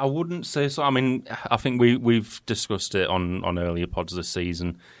 I wouldn't say so. I mean, I think we've discussed it on earlier pods this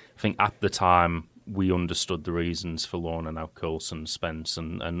season. I think at the time we understood the reasons for loaning out Coulson, Spence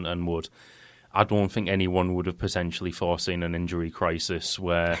and Wood. I don't think anyone would have potentially foreseen an injury crisis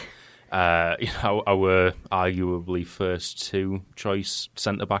where our arguably first 2 choice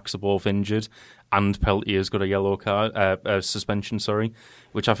centre-backs are both injured and Peltier's got a yellow card, suspension,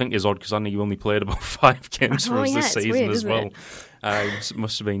 which I think is odd because I know you only played about 5 games for us this season weird, as well.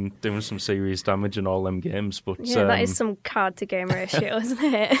 Must have been doing some serious damage in all them games. But yeah, that is some card-to-game ratio, isn't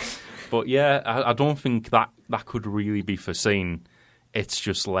it? But yeah, I don't think that could really be foreseen. It's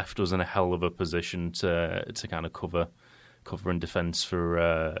just left us in a hell of a position to kind of cover in defence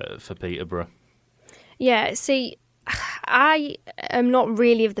for Peterborough. Yeah, see, I am not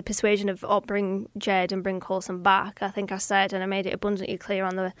really of the persuasion of bring Jed and bring Coulson back. I think I said, and I made it abundantly clear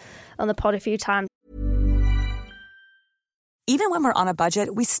on the pod a few times. Even when we're on a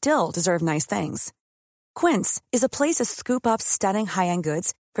budget, we still deserve nice things. Quince is a place to scoop up stunning high-end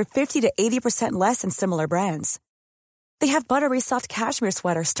goods for 50 to 80% less than similar brands. They have buttery soft cashmere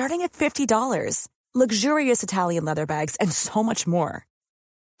sweaters starting at $50, luxurious Italian leather bags, and so much more.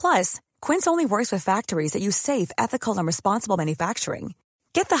 Plus, Quince only works with factories that use safe, ethical, and responsible manufacturing.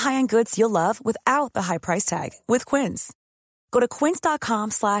 Get the high-end goods you'll love without the high price tag with Quince. Go to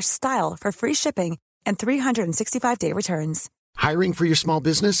quince.com/style for free shipping and 365-day returns. Hiring for your small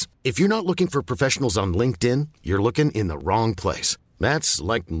business? If you're not looking for professionals on LinkedIn, you're looking in the wrong place. That's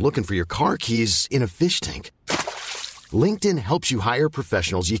like looking for your car keys in a fish tank. LinkedIn helps you hire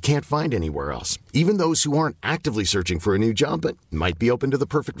professionals you can't find anywhere else, even those who aren't actively searching for a new job but might be open to the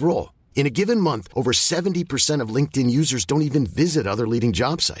perfect role. In a given month, over 70% of LinkedIn users don't even visit other leading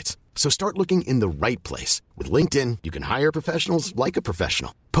job sites. So start looking in the right place. With LinkedIn, you can hire professionals like a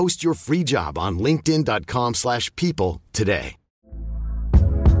professional. Post your free job on linkedin.com/people today.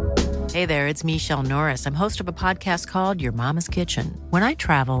 Hey there, it's Michelle Norris. I'm host of a podcast called Your Mama's Kitchen. When I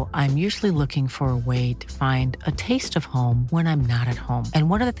travel, I'm usually looking for a way to find a taste of home when I'm not at home. And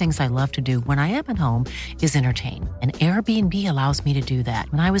one of the things I love to do when I am at home is entertain. And Airbnb allows me to do that.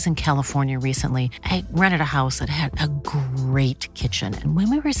 When I was in California recently, I rented a house that had a great kitchen. And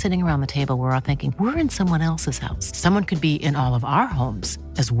when we were sitting around the table, we were all thinking, we're in someone else's house. Someone could be in all of our homes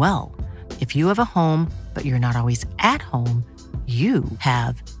as well. If you have a home, but you're not always at home, you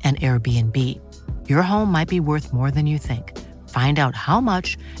have an Airbnb. Your home might be worth more than you think. Find out how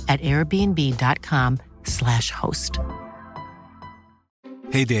much at airbnb.com/host.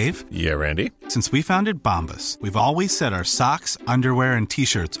 Hey, Dave. Yeah, Randy. Since we founded Bombas, we've always said our socks, underwear, and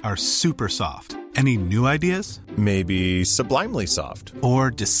T-shirts are super soft. Any new ideas? Maybe sublimely soft.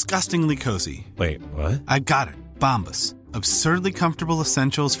 Or disgustingly cozy. Wait, what? I got it. Bombas. Absurdly comfortable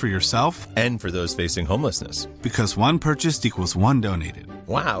essentials for yourself and for those facing homelessness. Because one purchased equals one donated.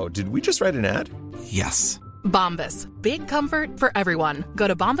 Wow, did we just write an ad? Yes. Bombas. Big comfort for everyone. Go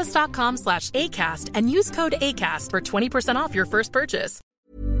to bombas.com/ACAST and use code ACAST for 20% off your first purchase.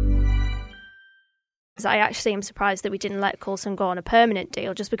 I actually am surprised that we didn't let Coulson go on a permanent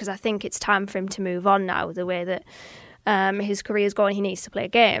deal, just because I think it's time for him to move on now, the way that his career's going. He needs to play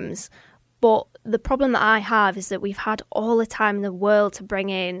games. But the problem that I have is that we've had all the time in the world to bring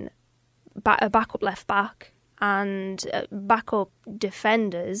in a backup left back and backup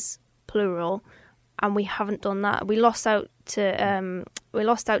defenders, plural, and we haven't done that. We lost out to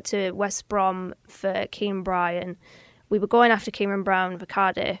West Brom for Keane Bryan. We were going after Kieran Brown for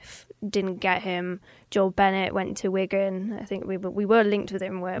Cardiff, didn't get him. Joe Bennett went to Wigan. I think we were linked with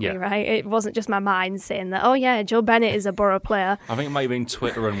him, weren't we, right? It wasn't just my mind saying that, oh yeah, Joe Bennett is a Borough player. I think it might have been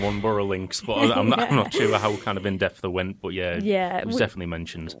Twitter and one Borough links, but I'm not sure how kind of in-depth they went, but it was definitely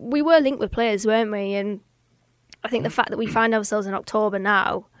mentioned. We were linked with players, weren't we? And I think the fact that we find ourselves in October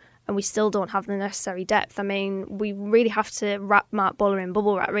now and we still don't have the necessary depth. I mean, we really have to wrap Mark Buller in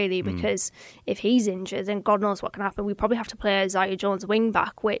bubble wrap, really, because if he's injured, then God knows what can happen. We probably have to play Isaiah Jones wing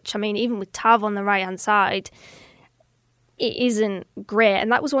back, which, I mean, even with Tav on the right-hand side, it isn't great.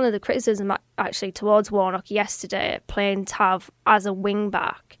 And that was one of the criticism, actually, towards Warnock yesterday, playing Tav as a wing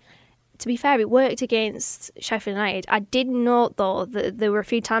back. To be fair, it worked against Sheffield United. I did note, though, that there were a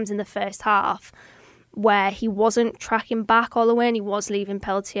few times in the first half where he wasn't tracking back all the way and he was leaving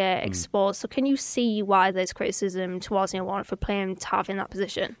Peltier exposed. So can you see why there's criticism towards Neil Warnock for playing Tav in that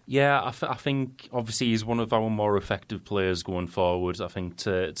position? Yeah, I think obviously he's one of our more effective players going forward. I think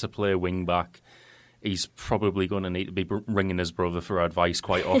to play wing back, he's probably going to need to be ringing his brother for advice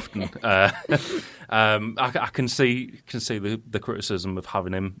quite often. I can see the criticism of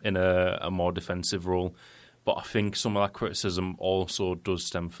having him in a more defensive role. But I think some of that criticism also does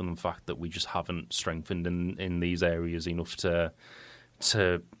stem from the fact that we just haven't strengthened in these areas enough to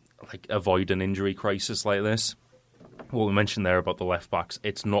like avoid an injury crisis like this. What we mentioned there about the left backs,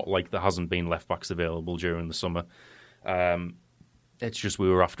 it's not like there hasn't been left backs available during the summer. It's just we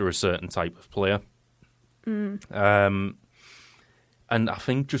were after a certain type of player. And I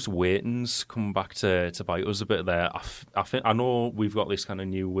think just waiting's come back to bite us a bit there. I know we've got this kind of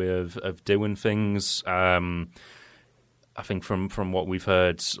new way of doing things. I think from what we've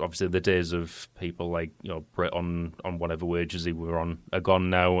heard, obviously the days of people like Britt on whatever wages he were on are gone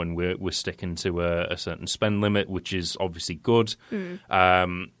now, and we're sticking to a certain spend limit, which is obviously good.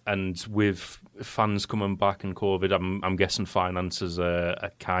 And with fans coming back and COVID, I'm guessing finances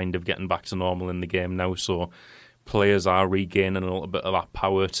are kind of getting back to normal in the game now. So players are regaining a little bit of that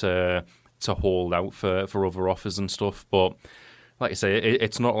power to hold out for other offers and stuff. But like I say,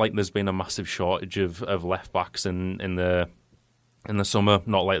 it's not like there's been a massive shortage of left backs in the summer.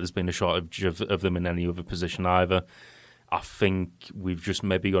 Not like there's been a shortage of them in any other position either. I think we've just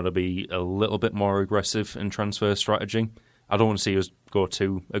maybe got to be a little bit more aggressive in transfer strategy. I don't want to see us go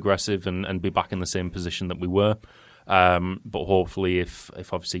too aggressive and be back in the same position that we were. But hopefully, if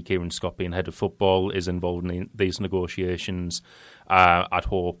obviously Kieran Scott being head of football is involved in these negotiations, I'd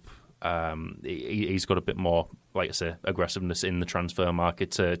hope he's got a bit more, like I say, aggressiveness in the transfer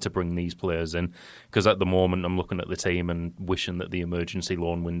market to bring these players in. Because at the moment, I'm looking at the team and wishing that the emergency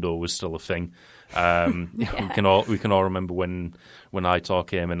loan window was still a thing. We can all remember when Aitor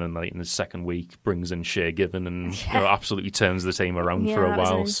came in and like in his second week brings in Shea Given and absolutely turns the team around for a while.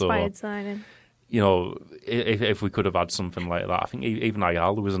 That was an inspired signing. If we could have had something like that, I think even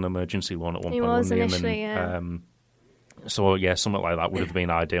Ayala was an emergency loan at one point. He was initially, So, something like that would have been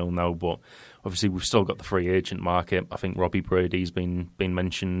ideal now. But obviously, we've still got the free agent market. I think Robbie Brady's been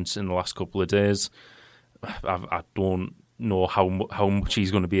mentioned in the last couple of days. I don't know how much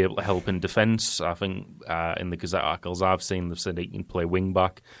he's going to be able to help in defence. I think in the Gazette articles I've seen, they've said he can play wing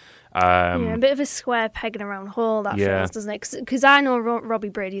back. A bit of a square peg in a round hole, that feels, doesn't it? Because I know Robbie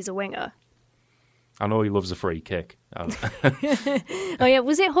Brady's a winger. I know he loves a free kick. Oh yeah,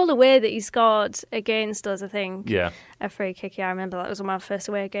 was it Hull away that he scored against us, I think? Yeah. A free kick, I remember that was one of my first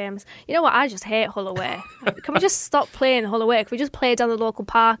away games. You know what, I just hate Hull away. Can we just stop playing Hull away? Can we just play down the local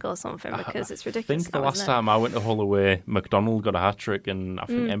park or something? Because it's ridiculous. I think the last time I went to Hull away, McDonald got a hat-trick and I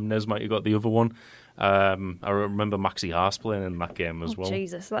think Emnes might have got the other one. I remember Maxi Haas playing in that game as well.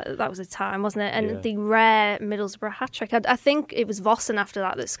 Jesus, that was a time, wasn't it? And the rare Middlesbrough hat-trick. I think it was Vossen after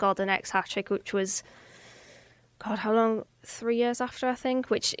that scored the next hat-trick, which was, God, how long? 3 years after, I think,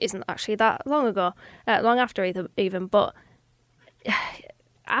 which isn't actually that long ago. Long after even. But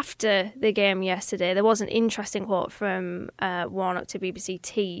after the game yesterday, there was an interesting quote from Warnock to BBC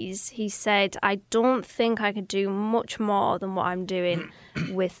Tees. He said, "I don't think I could do much more than what I'm doing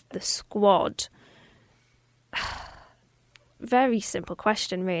with the squad." Very simple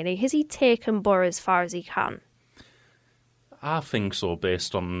question, really. Has he taken Borough as far as he can? I think so,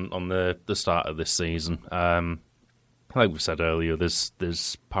 based on the start of this season. like we said earlier,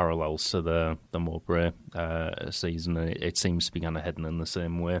 there's parallels to the Mowbray season, and it seems to be kind of heading in the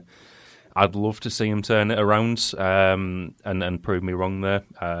same way. I'd love to see him turn it around and prove me wrong there,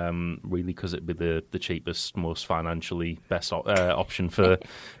 really, because it'd be the cheapest, most financially best option for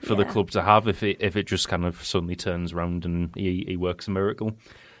the club to have if it just kind of suddenly turns around and he works a miracle.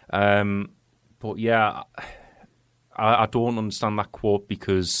 But yeah, I don't understand that quote,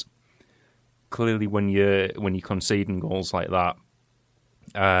 because clearly when you're conceding goals like that,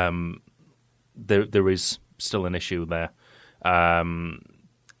 there is still an issue there.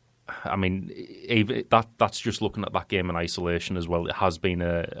 I mean, even that's just looking at that game in isolation as well. It has been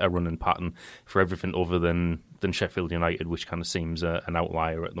a running pattern for everything other than Sheffield United, which kind of seems an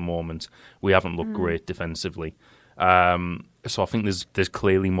outlier at the moment. We haven't looked great defensively. So I think there's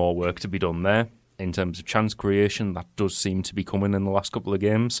clearly more work to be done there in terms of chance creation. That does seem to be coming in the last couple of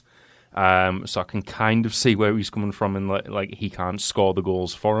games. So I can kind of see where he's coming from, and like he can't score the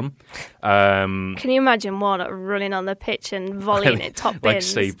goals for him. Can you imagine Warnock running on the pitch and volleying it top bins? Like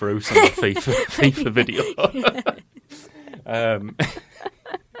Steve Bruce on the FIFA video.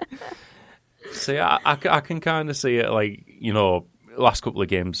 So yeah, I can kind of see it, like, you know, last couple of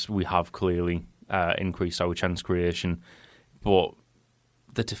games we have clearly increased our chance creation, but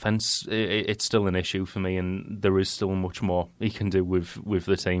the defence, it's still an issue for me, and there is still much more he can do with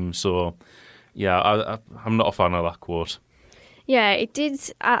the team. So, yeah, I'm not a fan of that quote. Yeah, it did.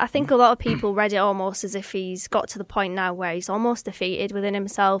 I think a lot of people read it almost as if he's got to the point now where he's almost defeated within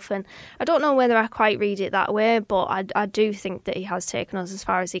himself, and I don't know whether I quite read it that way, but I do think that he has taken us as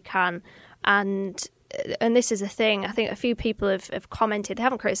far as he can, and this is a thing. I think a few people have commented. They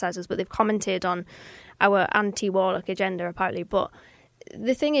haven't criticised us, but they've commented on our anti-Warnock agenda, apparently, but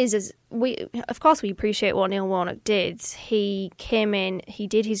the thing is we appreciate what Neil Warnock did. He came in, he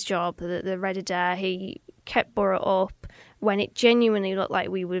did his job, the Red Adair, he kept Borough up when it genuinely looked like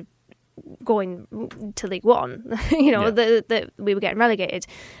we were going to League One, you know, that we were getting relegated.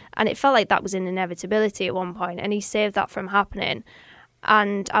 And it felt like that was an inevitability at one point, and he saved that from happening.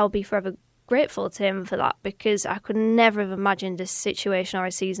 And I'll be forever grateful to him for that, because I could never have imagined a situation or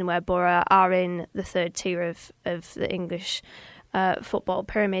a season where Borough are in the third tier of the English football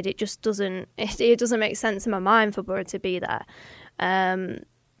pyramid. It just doesn't make sense in my mind for Borough to be there.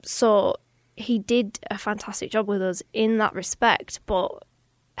 So he did a fantastic job with us in that respect, but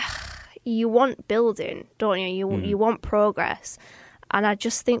you want building, don't you? You want progress, and I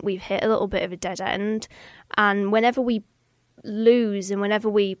just think we've hit a little bit of a dead end. And whenever we lose and whenever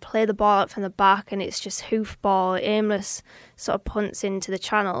we play the ball out from the back and it's just hoofball, aimless sort of punts into the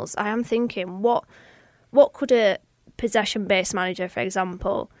channels, I am thinking, what could a possession-based manager, for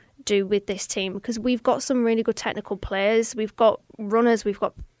example, do with this team? Because we've got some really good technical players, we've got runners, we've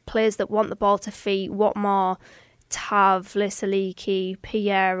got players that want the ball to feet. Watmore, Tav, Lesaliki,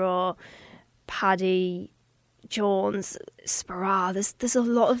 Piero, Paddy, Jones, Spara. There's a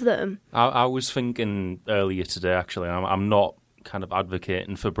lot of them. I was thinking earlier today, actually, I'm not kind of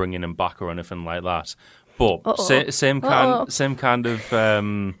advocating for bringing him back or anything like that, but same kind of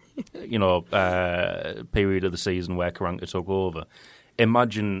period of the season where Karanka took over.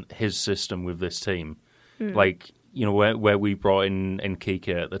 Imagine his system with this team, like, you know, where we brought in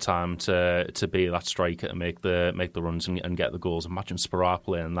Kike at the time to be that striker to make the runs and get the goals. Imagine Spara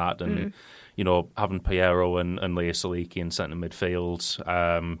playing that, and you know, having Piero and Lea Saliki in centre midfield,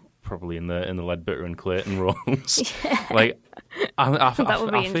 probably in the Ledbetter and Clayton roles. Yeah. Like, I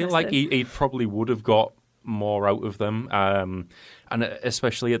feel like he probably would have got more out of them, and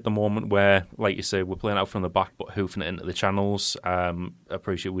especially at the moment where, like you say, we're playing out from the back but hoofing it into the channels. I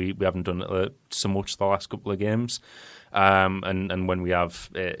appreciate we haven't done it so much the last couple of games, and when we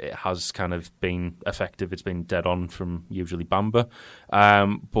have, it has kind of been effective. It's been dead on from usually Bamba,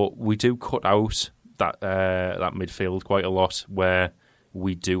 but we do cut out that midfield quite a lot where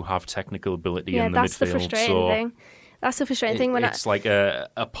we do have technical ability in the midfield. The frustrating thing. That's the frustrating thing. It's like a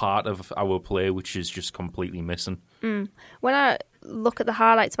part of our play which is just completely missing. When I look at the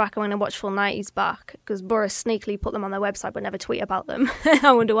highlights back and when I watch full 90s back, because Borough sneakily put them on their website but never tweet about them,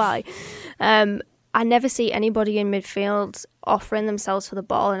 I wonder why, I never see anybody in midfield offering themselves for the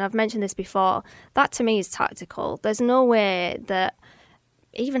ball, and I've mentioned this before. That to me is tactical. There's no way that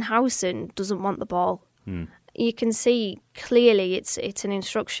even Howson doesn't want the ball. You can see clearly it's an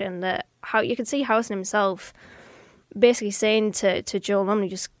instruction that you can see Howson himself basically saying to Joel Lumley,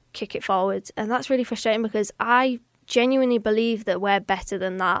 just kick it forward. And that's really frustrating, because I genuinely believe that we're better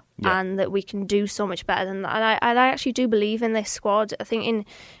than that, and that we can do so much better than that. And I actually do believe in this squad. I think in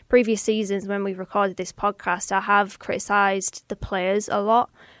previous seasons when we've recorded this podcast, I have criticised the players a lot,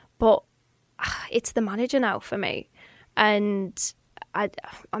 but it's the manager now for me. And I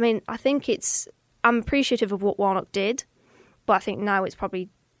mean, I think I'm appreciative of what Warnock did, but I think now it's probably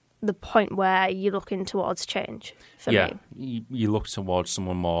the point where you're looking towards change for me. You look towards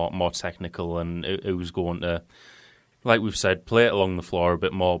someone more technical and who's going to, like we've said, play it along the floor a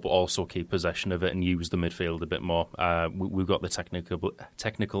bit more, but also keep possession of it and use the midfield a bit more. We've got the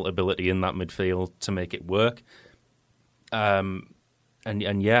technical ability in that midfield to make it work. I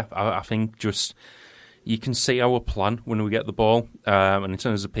think just you can see our plan when we get the ball. And in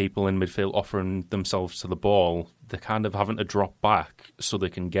terms of people in midfield offering themselves to the ball, they're kind of having to drop back so they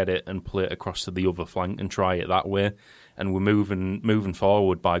can get it and play it across to the other flank and try it that way. And we're moving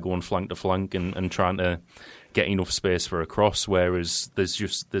forward by going flank to flank and trying to get enough space for a cross, whereas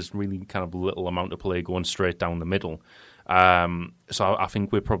there's really kind of little amount of play going straight down the middle. So I think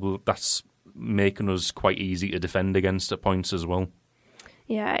that's making us quite easy to defend against at points as well.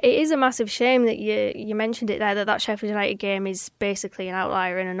 Yeah, it is a massive shame that you mentioned it there, that Sheffield United game is basically an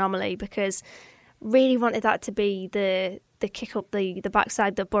outlier, an anomaly, because really wanted that to be the kick up the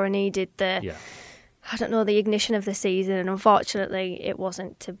backside that Borough needed, the ignition of the season, and unfortunately it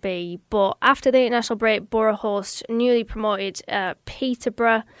wasn't to be. But after the international break, Borough host newly promoted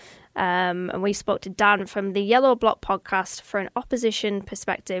Peterborough, and we spoke to Dan from the Yellow Block podcast for an opposition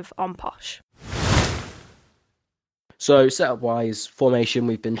perspective on Posh. So setup-wise, formation,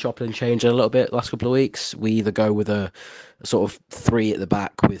 we've been chopping and changing a little bit the last couple of weeks. We either go with a sort of 3 at the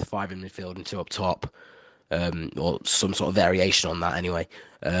back with 5 in midfield and 2 up top, or some sort of variation on that anyway,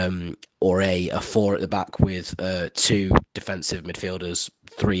 or a 4 at the back with 2 defensive midfielders,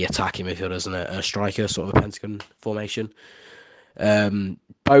 3 attacking midfielders and a striker, sort of a pentagon formation.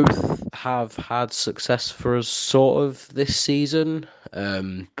 Both have had success for us sort of this season,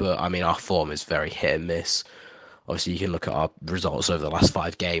 but I mean our form is very hit and miss. Obviously, you can look at our results over the last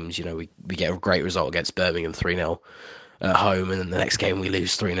 5 games. You know, we get a great result against Birmingham 3-0 at home, and then the next game we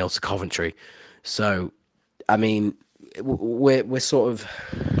lose 3-0 to Coventry. So, I mean, we're sort of,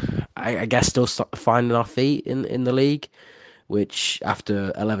 I guess, still finding our feet in the league, which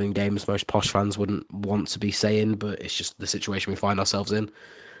after 11 games, most Posh fans wouldn't want to be saying, but it's just the situation we find ourselves in.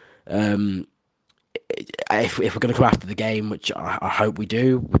 If we're going to come after the game, which I hope we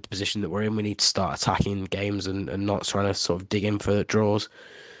do, with the position that we're in, we need to start attacking games and not trying to sort of dig in for draws.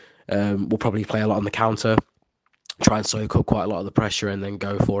 We'll probably play a lot on the counter, try and soak up quite a lot of the pressure, and then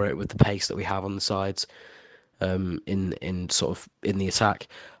go for it with the pace that we have on the sides in the attack.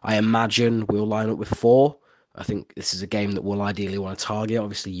 I imagine we'll line up with 4. I think this is a game that we'll ideally want to target.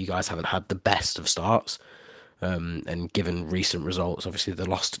 Obviously, you guys haven't had the best of starts. And given recent results, obviously the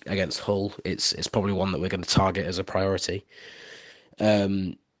loss against Hull, it's probably one that we're going to target as a priority.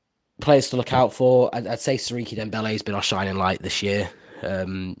 Players to look out for, I'd say Siriki Dembele has been our shining light this year.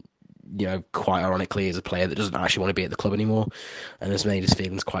 Quite ironically, is a player that doesn't actually want to be at the club anymore and has made his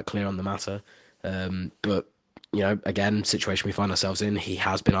feelings quite clear on the matter. But again, situation we find ourselves in, he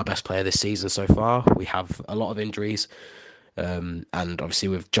has been our best player this season so far. We have a lot of injuries. And obviously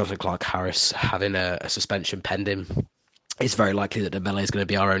with Jonathan Clark-Harris having a suspension pending, it's very likely that Dembele is going to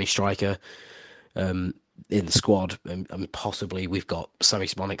be our only striker in the squad. And possibly we've got Sammy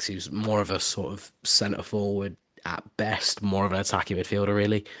Smonix, who's more of a sort of centre forward at best, more of an attacking midfielder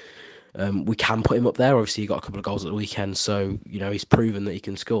really. We can put him up there. Obviously he got a couple of goals at the weekend, so he's proven that he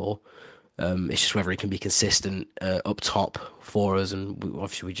can score. It's just whether he can be consistent up top for us, and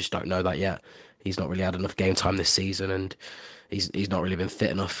we just don't know that yet. He's not really had enough game time this season, and he's not really been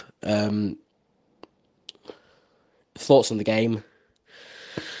fit enough. Thoughts on the game?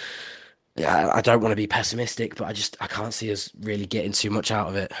 Yeah, I don't want to be pessimistic, but I can't see us really getting too much out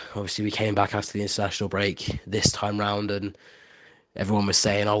of it. Obviously, we came back after the international break this time round, and everyone was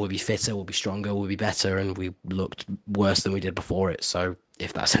saying, "Oh, we'll be fitter, we'll be stronger, we'll be better," and we looked worse than we did before it. So,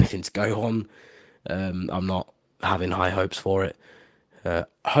 if that's anything to go on, I'm not having high hopes for it.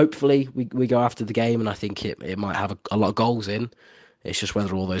 Hopefully we go after the game, and I think it might have a lot of goals in. It's just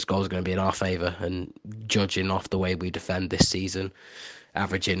whether all those goals are going to be in our favour, and judging off the way we defend this season,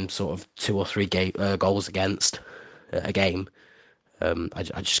 averaging sort of 2 or 3 goals against a game, I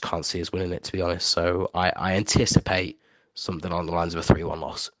just can't see us winning it, to be honest. So I anticipate something on the lines of a 3-1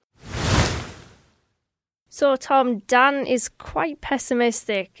 loss. So, Tom, Dan is quite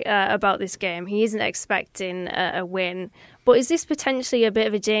pessimistic about this game. He isn't expecting a win. But is this potentially a bit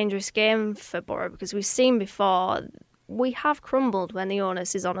of a dangerous game for Borough? Because we've seen before, we have crumbled when the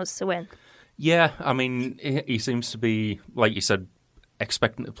onus is on us to win. Yeah, I mean, he seems to be, like you said,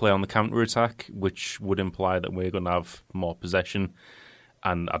 expecting to play on the counter-attack, which would imply that we're going to have more possession.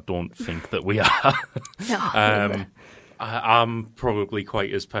 And I don't think that we are. I'm probably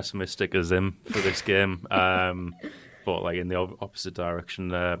quite as pessimistic as him for this game. but like in the opposite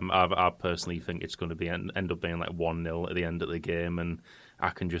direction. I personally think it's going to be end up being like 1-0 at the end of the game, and I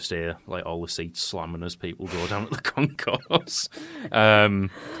can just hear like all the seats slamming as people go down at the concourse.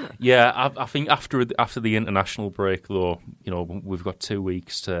 I think after the international break, though, we've got 2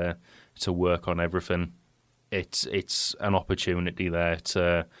 weeks to work on everything. It's an opportunity there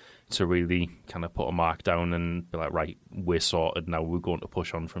to really kind of put a mark down and be like, right, we're sorted now. We're going to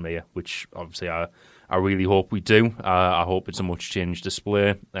push on from here, which obviously I really hope we do. I hope it's a much changed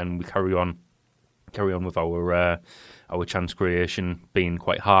display and we carry on with our chance creation being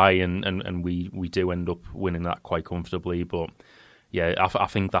quite high, and we do end up winning that quite comfortably. But yeah, I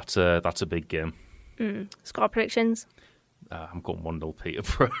think that's a big game. Score predictions? I'm going 1-0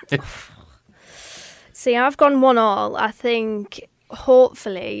 Peterborough. See, I've gone 1-1. I think,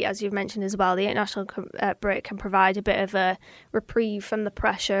 hopefully, as you've mentioned as well, the international break can provide a bit of a reprieve from the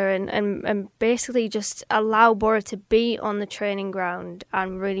pressure and basically just allow Borough to be on the training ground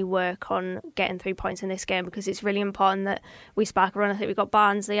and really work on getting 3 points in this game, because it's really important that we spark a run. I think we've got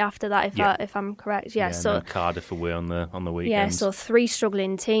Barnsley after that, if I'm correct. Yeah, so and Cardiff away on the weekend. Yeah, so 3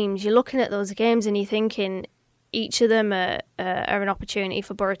 struggling teams. You're looking at those games and you're thinking each of them are an opportunity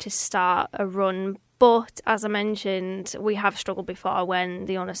for Borough to start a run. But as I mentioned, we have struggled before when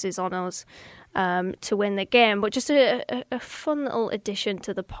the onus is on us to win the game. But just a fun little addition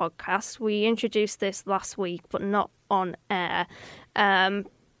to the podcast. We introduced this last week, but not on air.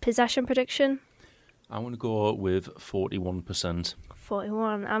 Possession prediction? I want to go with 41%.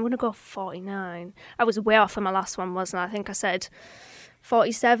 41. I'm going to go 49. I was way off on my last one, wasn't I? I think I said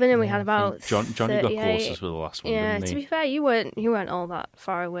 47, and we had about Johnny 38. got closest with the last one. Yeah, didn't he? to be fair, you weren't all that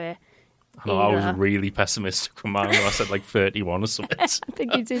far away. No, I was really pessimistic from mine. I said like 31 or something. I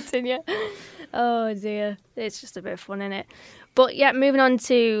think you did, didn't you? Oh dear, it's just a bit of fun, isn't it? But yeah, moving on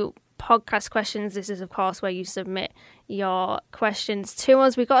to podcast questions. This is, of course, where you submit your questions to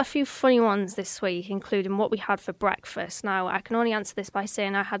us. We've got a few funny ones this week, including what we had for breakfast. Now, I can only answer this by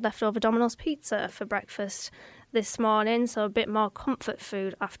saying I had leftover Domino's pizza for breakfast this morning, so a bit more comfort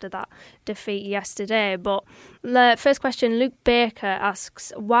food after that defeat yesterday. But the first question, Luke Baker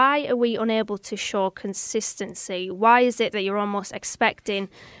asks, why are we unable to show consistency? Why is it that you're almost expecting,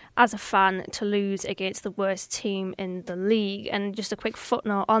 as a fan, to lose against the worst team in the league? And just a quick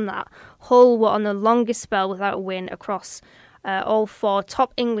footnote on that, Hull were on the longest spell without a win across all 4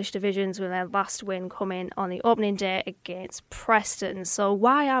 top English divisions, with their last win coming on the opening day against Preston. So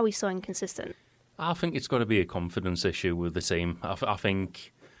why are we so inconsistent? I think it's got to be a confidence issue with the team. I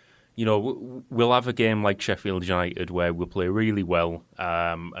think, we'll have a game like Sheffield United where we'll play really well,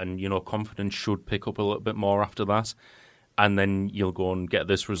 and, confidence should pick up a little bit more after that. And then you'll go and get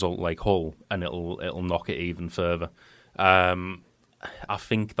this result like Hull, and it'll knock it even further. I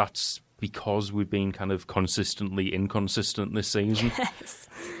think that's because we've been kind of consistently inconsistent this season. Yes.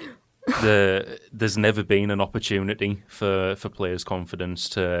 There's never been an opportunity for players' confidence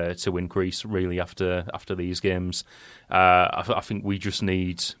to increase really after these games. I think we just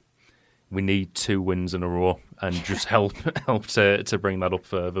need 2 wins in a row and just help to bring that up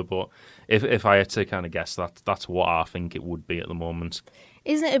further. But if I had to kind of guess, that's what I think it would be at the moment.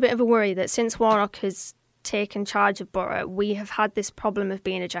 Isn't it a bit of a worry that since Warnock has taken charge of Borough, we have had this problem of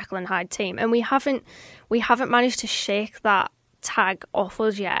being a Jekyll and Hyde team, and we haven't managed to shake that tag off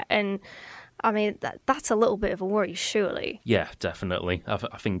us yet? And I mean, that's a little bit of a worry, surely. Yeah, definitely. I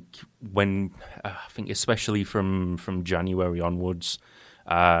think especially from January onwards,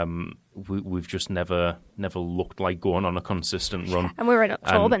 we've just never looked like going on a consistent run. And we're in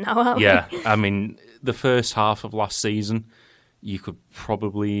October now, aren't we? Yeah, I mean, the first half of last season, you could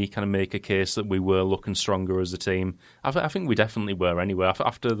probably kind of make a case that we were looking stronger as a team. I think we definitely were anyway.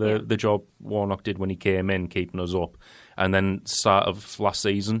 After the job Warnock did when he came in, keeping us up, and then start of last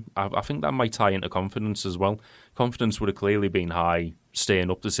season, I think that might tie into confidence as well. Confidence would have clearly been high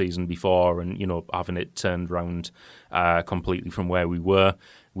staying up the season before, and having it turned around completely from where we were.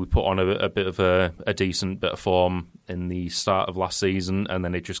 We put on a bit of a decent bit of form in the start of last season, and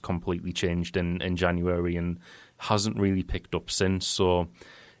then it just completely changed in January and hasn't really picked up since. So,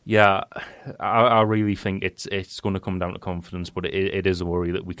 yeah, I really think it's going to come down to confidence, but it is a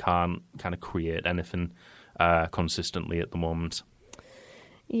worry that we can't kind of create anything consistently at the moment.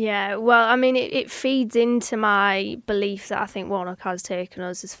 Yeah, well, I mean, it feeds into my belief that I think Warnock has taken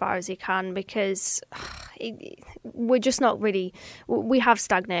us as far as he can, because we're just not really... We have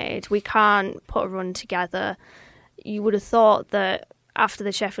stagnated. We can't put a run together. You would have thought that after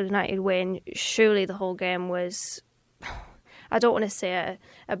the Sheffield United win, surely the whole game was... I don't want to say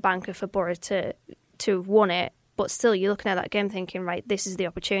a banker for Borough to have won it, But still, you're looking at that game thinking, right, this is the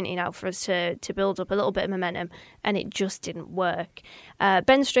opportunity now for us to build up a little bit of momentum, and it just didn't work.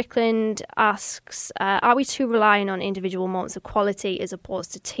 Ben Strickland asks, are we too reliant on individual moments of quality as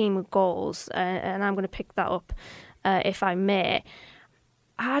opposed to team goals? And I'm going to pick that up, if I may.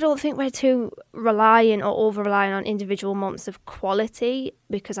 I don't think we're too reliant or over-reliant on individual moments of quality,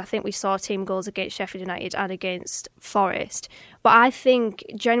 because I think we saw team goals against Sheffield United and against Forest. But I think,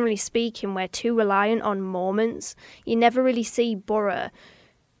 generally speaking, we're too reliant on moments. You never really see Borough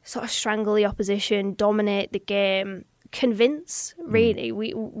sort of strangle the opposition, dominate the game, convince, really.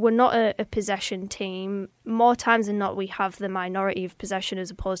 We're not a possession team. More times than not, we have the minority of possession as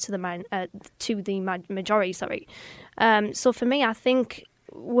opposed to the majority. So for me, I think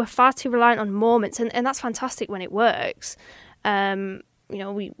we're far too reliant on moments, and that's fantastic when it works.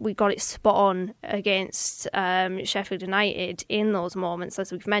 We got it spot on against Sheffield United in those moments,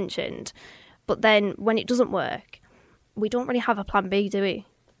 as we've mentioned. But then when it doesn't work, we don't really have a plan B, do we?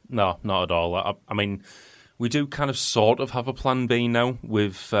 No, not at all. I mean, we do kind of sort of have a plan B now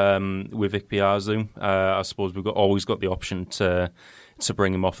with Ikpeazu. I suppose we've always got the option to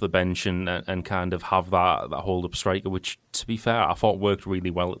bring him off the bench and kind of have that hold-up striker, which, to be fair, I thought worked really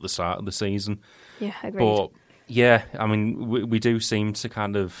well at the start of the season. Yeah, agreed. But, yeah, I mean, we do seem to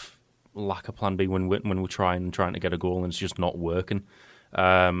kind of lack a plan B when we're trying to get a goal and it's just not working.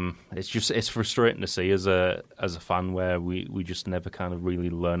 It's frustrating to see as a fan where we just never kind of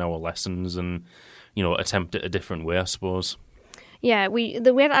really learn our lessons and, attempt it a different way, I suppose. Yeah,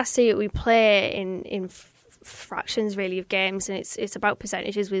 the way that I see it, we play in fractions really of games, and it's about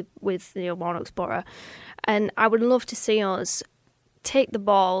percentages with Warnock's Borough. And I would love to see us take the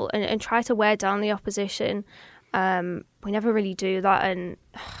ball and try to wear down the opposition. We never really do that, and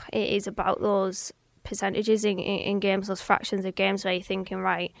it is about those percentages in games, those fractions of games where you're thinking,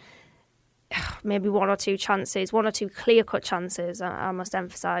 right, maybe one or two clear-cut chances, I must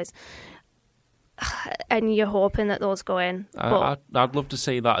emphasise, and you're hoping that those go in. I'd love to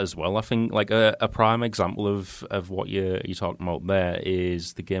see that as well. I think like a prime example of what you're talking about there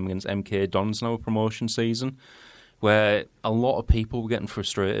is the game against MK Dons in our promotion season, where a lot of people were getting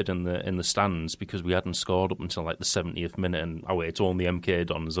frustrated in the stands because we hadn't scored up until like the 70th minute, and it's only MK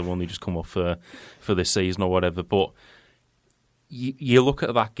Dons, they've only just come up for this season or whatever. But you look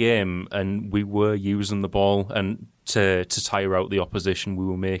at that game, and we were using the ball and to tire out the opposition. We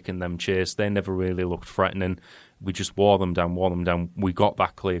were making them chase. They never really looked threatening. We just wore them down. We got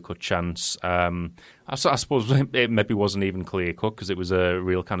that clear-cut chance. I suppose it maybe wasn't even clear-cut because it was a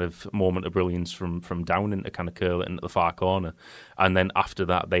real kind of moment of brilliance from Downing to kind of curl it into the far corner. And then after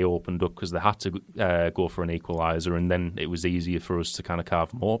that, they opened up because they had to go for an equaliser, and then it was easier for us to kind of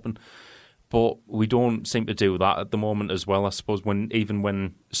carve them open. But we don't seem to do that at the moment as well. I suppose even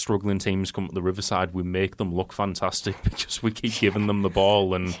when struggling teams come to the Riverside, we make them look fantastic because we keep giving them the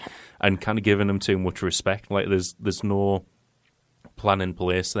ball and kind of giving them too much respect. Like there's no plan in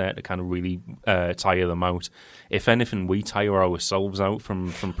place there to kind of really tire them out. If anything, we tire ourselves out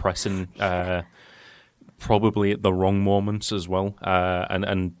from pressing probably at the wrong moments as well,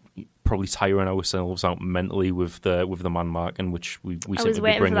 and probably tiring ourselves out mentally with the man marking, which we seem to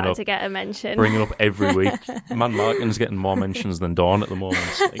be bringing up. To get a mention. Bringing up every week. Man marking's getting more mentions than Dawn at the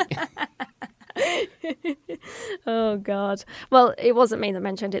moment. Oh God! Well, it wasn't me that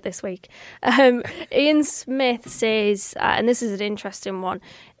mentioned it this week. Ian Smith says, and this is an interesting one.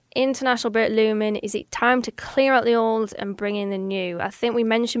 International break looming. Is it time to clear out the old and bring in the new? I think we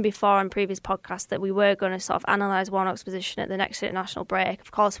mentioned before on previous podcasts that we were going to sort of analyse Warnock's position at the next international break.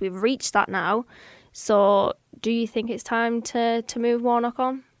 Of course, we've reached that now. So, do you think it's time to move Warnock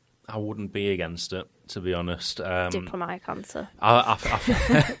on? I wouldn't be against it, to be honest. Diplomatic answer.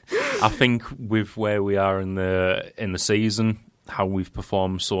 I think with where we are in the season, how we've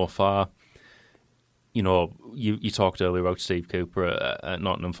performed so far. You talked earlier about Steve Cooper at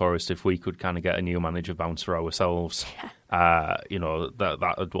Nottingham Forest. If we could kind of get a new manager bounce for ourselves,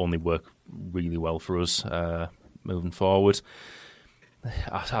 that would only work really well for us moving forward.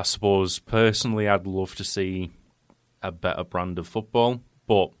 I suppose personally, I'd love to see a better brand of football,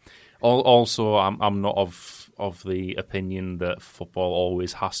 but also I'm not of the opinion that football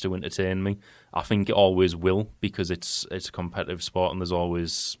always has to entertain me. I think it always will because it's a competitive sport and there's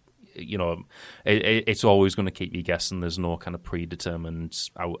always. It's always going to keep you guessing. There's no kind of predetermined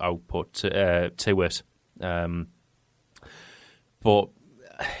output to it, but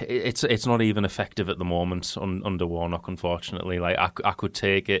it's not even effective at the moment under Warnock. Unfortunately, like I could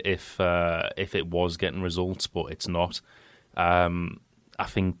take it if it was getting results, but it's not. I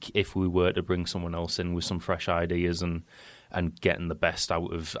think if we were to bring someone else in with some fresh ideas and getting the best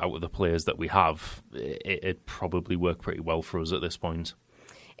out of the players that we have, it probably worked pretty well for us at this point.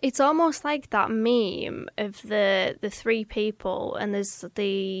 It's almost like that meme of the three people, and there's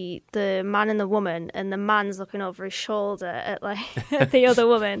the man and the woman, and the man's looking over his shoulder at at the other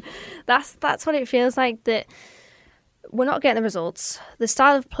woman. That's what it feels like. That we're not getting the results. The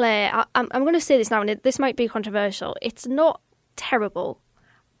style of play, I'm going to say this now, and this might be controversial. It's not terrible.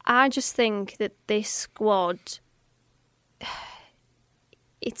 I just think that this squad,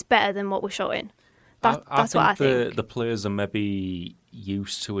 it's better than what we're showing. That's what I think. The players are maybe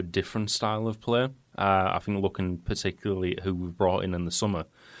used to a different style of play. I think looking particularly at who we've brought in the summer,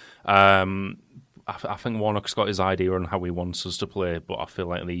 I think Warnock's got his idea on how he wants us to play, but I feel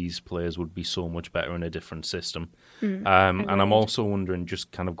like these players would be so much better in a different system. And I'm also wondering,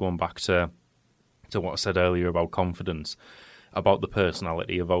 just kind of going back to what I said earlier about confidence, about the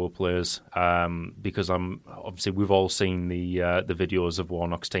personality of our players, because obviously we've all seen the videos of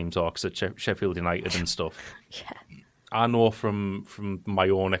Warnock's team talks at Sheffield United and stuff. Yeah. I know from my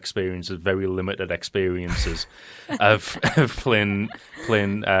own experiences, very limited experiences of playing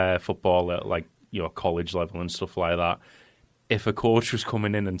football at college level and stuff like that. If a coach was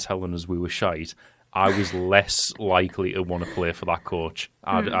coming in and telling us we were shite, I was less likely to want to play for that coach.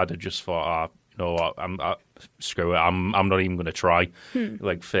 I'd have just thought, screw it. I'm not even going to try,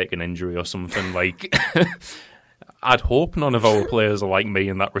 fake an injury or something. I'd hope none of our players are like me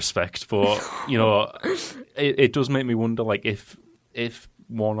in that respect, but it does make me wonder, if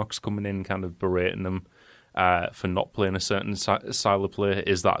Warnock's coming in, kind of berating them for not playing a certain style of play,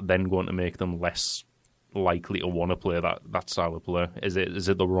 is that then going to make them less likely to want to play that style of play? Is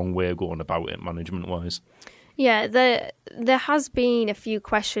it the wrong way of going about it, management wise? Yeah, there has been a few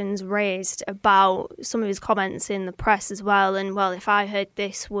questions raised about some of his comments in the press as well. And, well, if I heard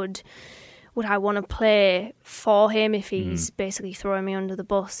this, would I want to play for him if he's basically throwing me under the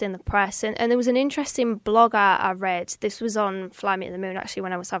bus in the press? And there was an interesting blog I read. This was on Fly Me to the Moon, actually,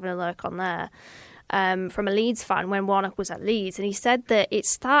 when I was having a look on there, from a Leeds fan when Warnock was at Leeds. And he said that it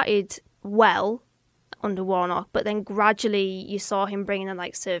started well under Warnock, but then gradually you saw him bringing the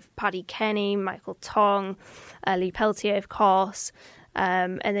likes of Paddy Kenny, Michael Tong, Lee Peltier, of course,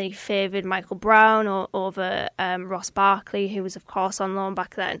 and then he favoured Michael Brown over Ross Barkley, who was, of course, on loan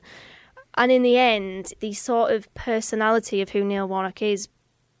back then. And in the end, the sort of personality of who Neil Warnock is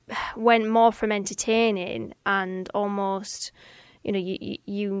went more from entertaining and almost,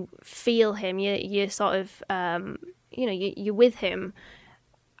 you feel him, you sort of, you're with him,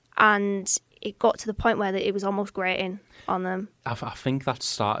 and it got to the point where it was almost grating on them. I think that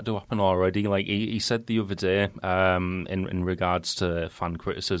started to happen already. He said the other day, in regards to fan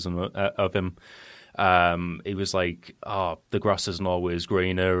criticism of him, he was like, "Oh, the grass isn't always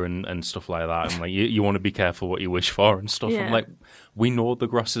greener," and stuff like that. And you want to be careful what you wish for and stuff. Yeah. I'm like, we know the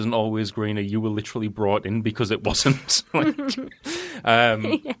grass isn't always greener. You were literally brought in because it wasn't.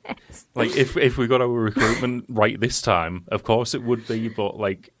 Yes. If we got our recruitment right this time, of course it would be. But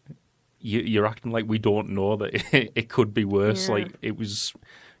you're acting like we don't know that it could be worse. Yeah. It was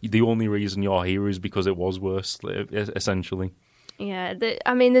the only reason you're here is because it was worse, essentially. Yeah,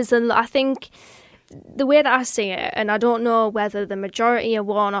 I think the way that I see it, and I don't know whether the majority are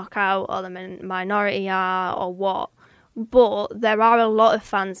Warnock out or the minority are or what, but there are a lot of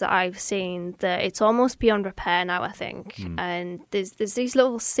fans that I've seen that it's almost beyond repair now, I think. And there's these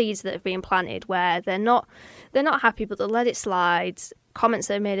little seeds that have been planted where they're not happy, but they'll let it slide. Comments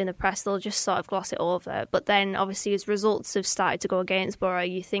that are made in the press, they'll just sort of gloss it over. But then, obviously, as results have started to go against Borough,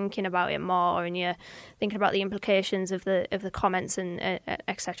 you're thinking about it more, and you're thinking about the implications of the comments and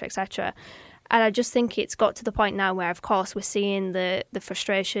et cetera, et cetera. And I just think it's got to the point now where, of course, we're seeing the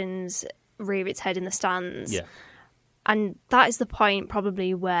frustrations rear its head in the stands. Yeah. And that is the point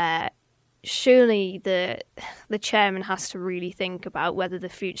probably where surely the chairman has to really think about whether the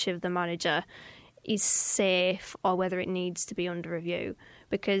future of the manager is safe or whether it needs to be under review.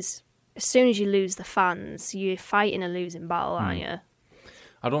 Because as soon as you lose the fans, you're fighting a losing battle, aren't you?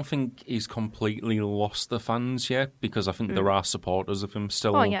 I don't think he's completely lost the fans yet, because I think there are supporters of him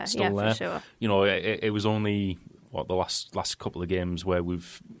still there. For sure. It was only the last couple of games where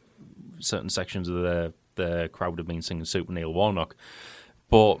certain sections of the crowd have been singing Super Neil Warnock.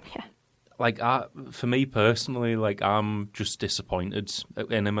 But for me personally, I'm just disappointed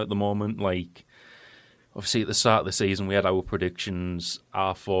in him at the moment. Obviously, at the start of the season, we had our predictions.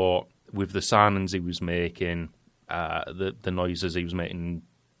 I thought with the signings he was making, the noises he was making,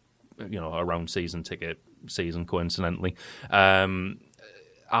 around season ticket season, coincidentally,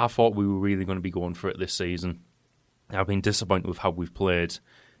 I thought we were really going to be going for it this season. I've been disappointed with how we've played,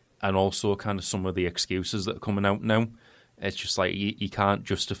 and also kind of some of the excuses that are coming out now. it's just like you can't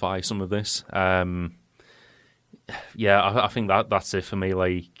justify some of this. I think that's it for me.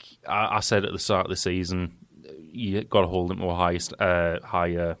 Like I said at the start of the season, you got to hold it to a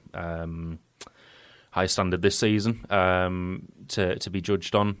higher standard this season to be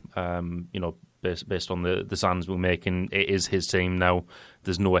judged on. Based on the signs we're making, it is his team now.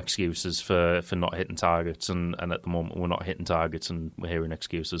 There's no excuses for not hitting targets, and at the moment we're not hitting targets, and we're hearing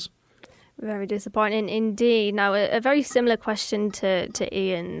excuses. Very disappointing indeed. Now, a very similar question to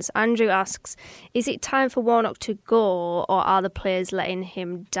Ian's. Andrew asks, is it time for Warnock to go, or are the players letting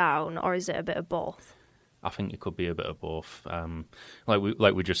him down, or is it a bit of both? I think it could be a bit of both.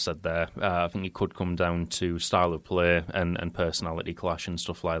 Like we just said there, I think it could come down to style of play and personality clash and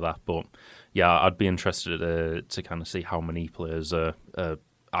stuff like that. But yeah, I'd be interested to kind of see how many players are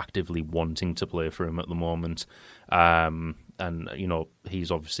actively wanting to play for him at the moment. And he's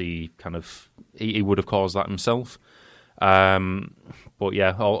obviously he would have caused that himself. But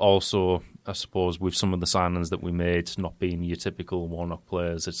yeah, also I suppose with some of the signings that we made not being your typical Warnock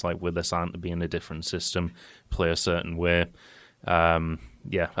players, it's like we're signed to be in a different system, play a certain way.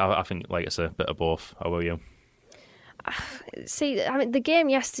 I think, like I said, a bit of both. How about you? See, I mean, the game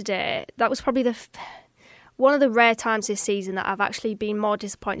yesterday, that was probably one of the rare times this season that I've actually been more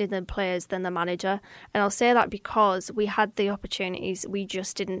disappointed in the players than the manager. And I'll say that because we had the opportunities, we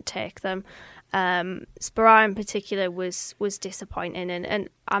just didn't take them. Sporar in particular was disappointing, and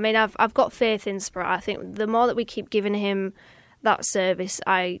I mean I've got faith in Sporar. I think the more that we keep giving him that service,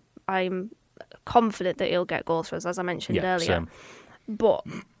 I'm confident that he'll get goals for us, as I mentioned earlier. Same. But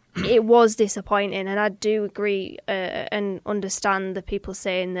it was disappointing, and I do agree and understand the people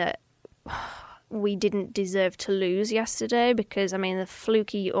saying that we didn't deserve to lose yesterday, because I mean the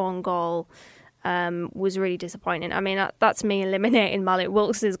fluky own goal was really disappointing. I mean that's me eliminating Malik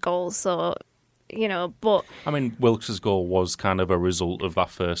Wilkes' goal, so. But I mean, Wilkes' goal was kind of a result of that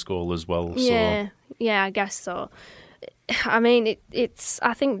first goal as well. Yeah, I guess so. I mean,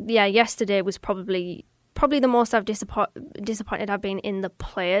 I think yesterday was probably the most I've disappointed I've been in the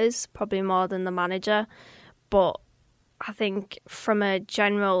players, probably more than the manager. But I think from a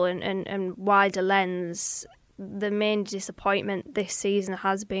general and wider lens, the main disappointment this season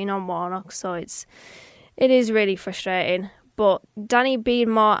has been on Warnock. So it is really frustrating. But Danny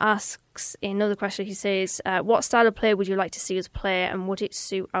Beardmore asks in another question, he says, what style of play would you like to see us play, and would it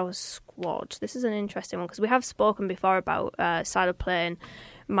suit our squad? This is an interesting one, because we have spoken before about style of play and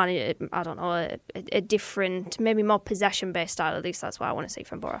a different, maybe more possession-based style. At least that's what I want to see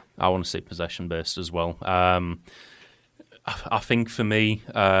from Borough. I want to see possession-based as well. I think for me,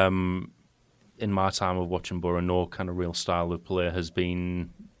 in my time of watching Borough, no kind of real style of play has been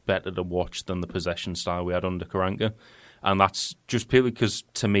better to watch than the possession style we had under Karanka. And that's just purely because,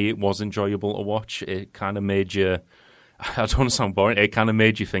 to me, it was enjoyable to watch. It kind of made you, I don't want to sound boring, it kind of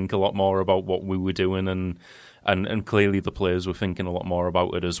made you think a lot more about what we were doing, and clearly the players were thinking a lot more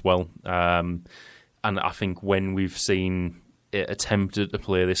about it as well. And I think when we've seen it attempted to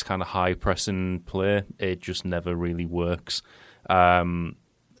play this kind of high-pressing play, it just never really works.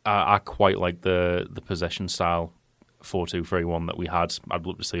 I quite like the possession style 4-2-3-1 that we had. I'd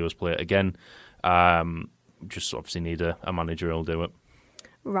love to see us play it again. Just obviously need a manager who'll do it.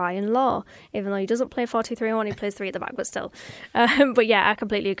 Ryan Law, even though he doesn't play 4-2-3-1, he plays 3 at the back, but still. But yeah, I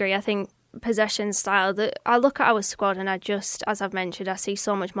completely agree. I think possession style, I look at our squad and I just, as I've mentioned, I see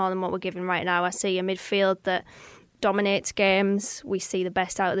so much more than what we're giving right now. I see a midfield that dominates games. We see the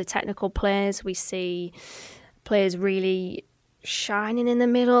best out of the technical players. We see players really shining in the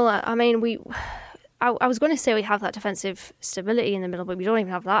middle. I mean, I was going to say we have that defensive stability in the middle, but we don't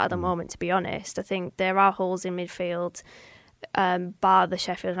even have that at the moment, to be honest. I think there are holes in midfield, bar the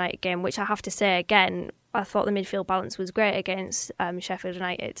Sheffield United game, which I have to say, again, I thought the midfield balance was great against Sheffield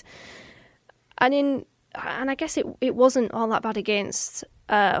United. And I guess it wasn't all that bad against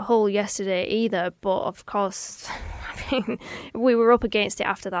Hull yesterday either, but of course, I mean, we were up against it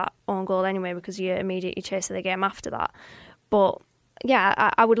after that own goal anyway, because you immediately chasing the game after that. But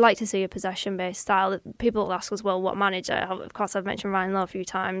yeah, I would like to see a possession-based style. People will ask us, well, what manager? Of course, I've mentioned Ryan Law a few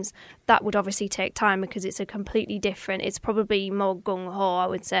times. That would obviously take time, because it's a completely different, it's probably more gung-ho, I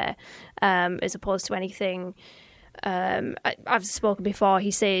would say, as opposed to anything. I've spoken before,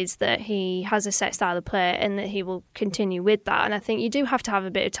 he says that he has a set style of play and that he will continue with that. And I think you do have to have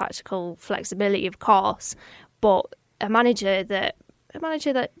a bit of tactical flexibility, of course, but a manager that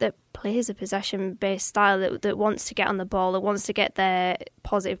plays a possession-based style, that wants to get on the ball, that wants to get their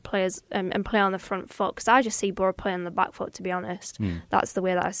positive players and play on the front foot. Because I just see Borough play on the back foot, to be honest. That's the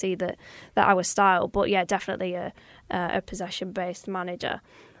way that I see that our style. But yeah, definitely a possession-based manager.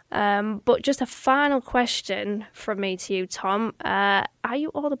 But just a final question from me to you, Tom. Are you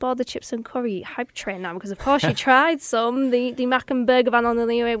all aboard the chips and curry hype train now? Because, of course, you tried some. The Mac and Burger van on the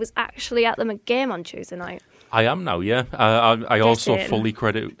Leeway was actually at the game on Tuesday night. I am now, yeah. I also fully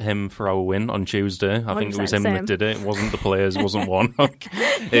credit him for our win on Tuesday. I think it was him that did it. It wasn't the players, it wasn't one.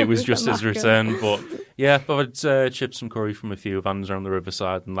 It was just his return. But yeah, I've had chips and curry from a few vans around the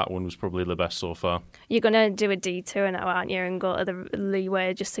riverside, and that one was probably the best so far. You're going to do a detour now, aren't you, and go to the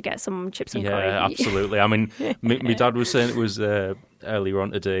Leeway just to get some chips and curry? Yeah, absolutely. I mean, my dad was saying it was earlier on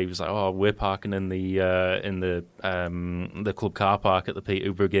today. He was like, "Oh, we're parking in the club car park at the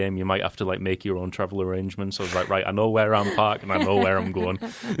Peterborough game. You might have to make your own travel arrangements." I was like, "Right, I know where I'm parked and I know where I'm going."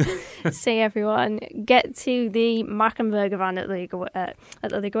 See, everyone, get to the Mac and Burger van at the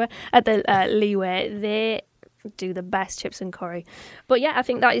Leeway. They do the best chips and curry. But yeah, I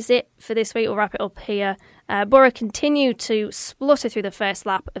think that is it for this week. We'll wrap it up here. Borough continue to splutter through the first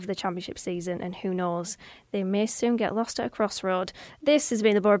lap of the championship season, and who knows, they may soon get lost at a crossroad. This has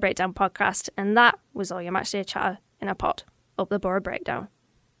been the Borough Breakdown podcast, and that was all your matchday chatter in a pot. Up the Borough Breakdown.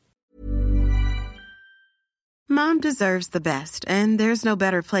 Mom deserves the best, and there's no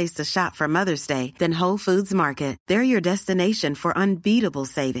better place to shop for Mother's Day than Whole Foods Market. They're your destination for unbeatable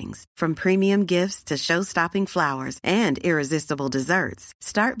savings, from premium gifts to show-stopping flowers and irresistible desserts.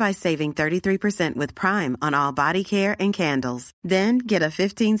 Start by saving 33% with Prime on all body care and candles. Then get a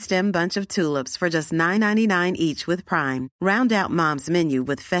 15-stem bunch of tulips for just $9.99 each with Prime. Round out Mom's menu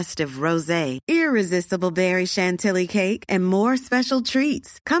with festive rosé, irresistible berry chantilly cake, and more special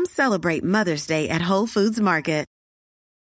treats. Come celebrate Mother's Day at Whole Foods Market.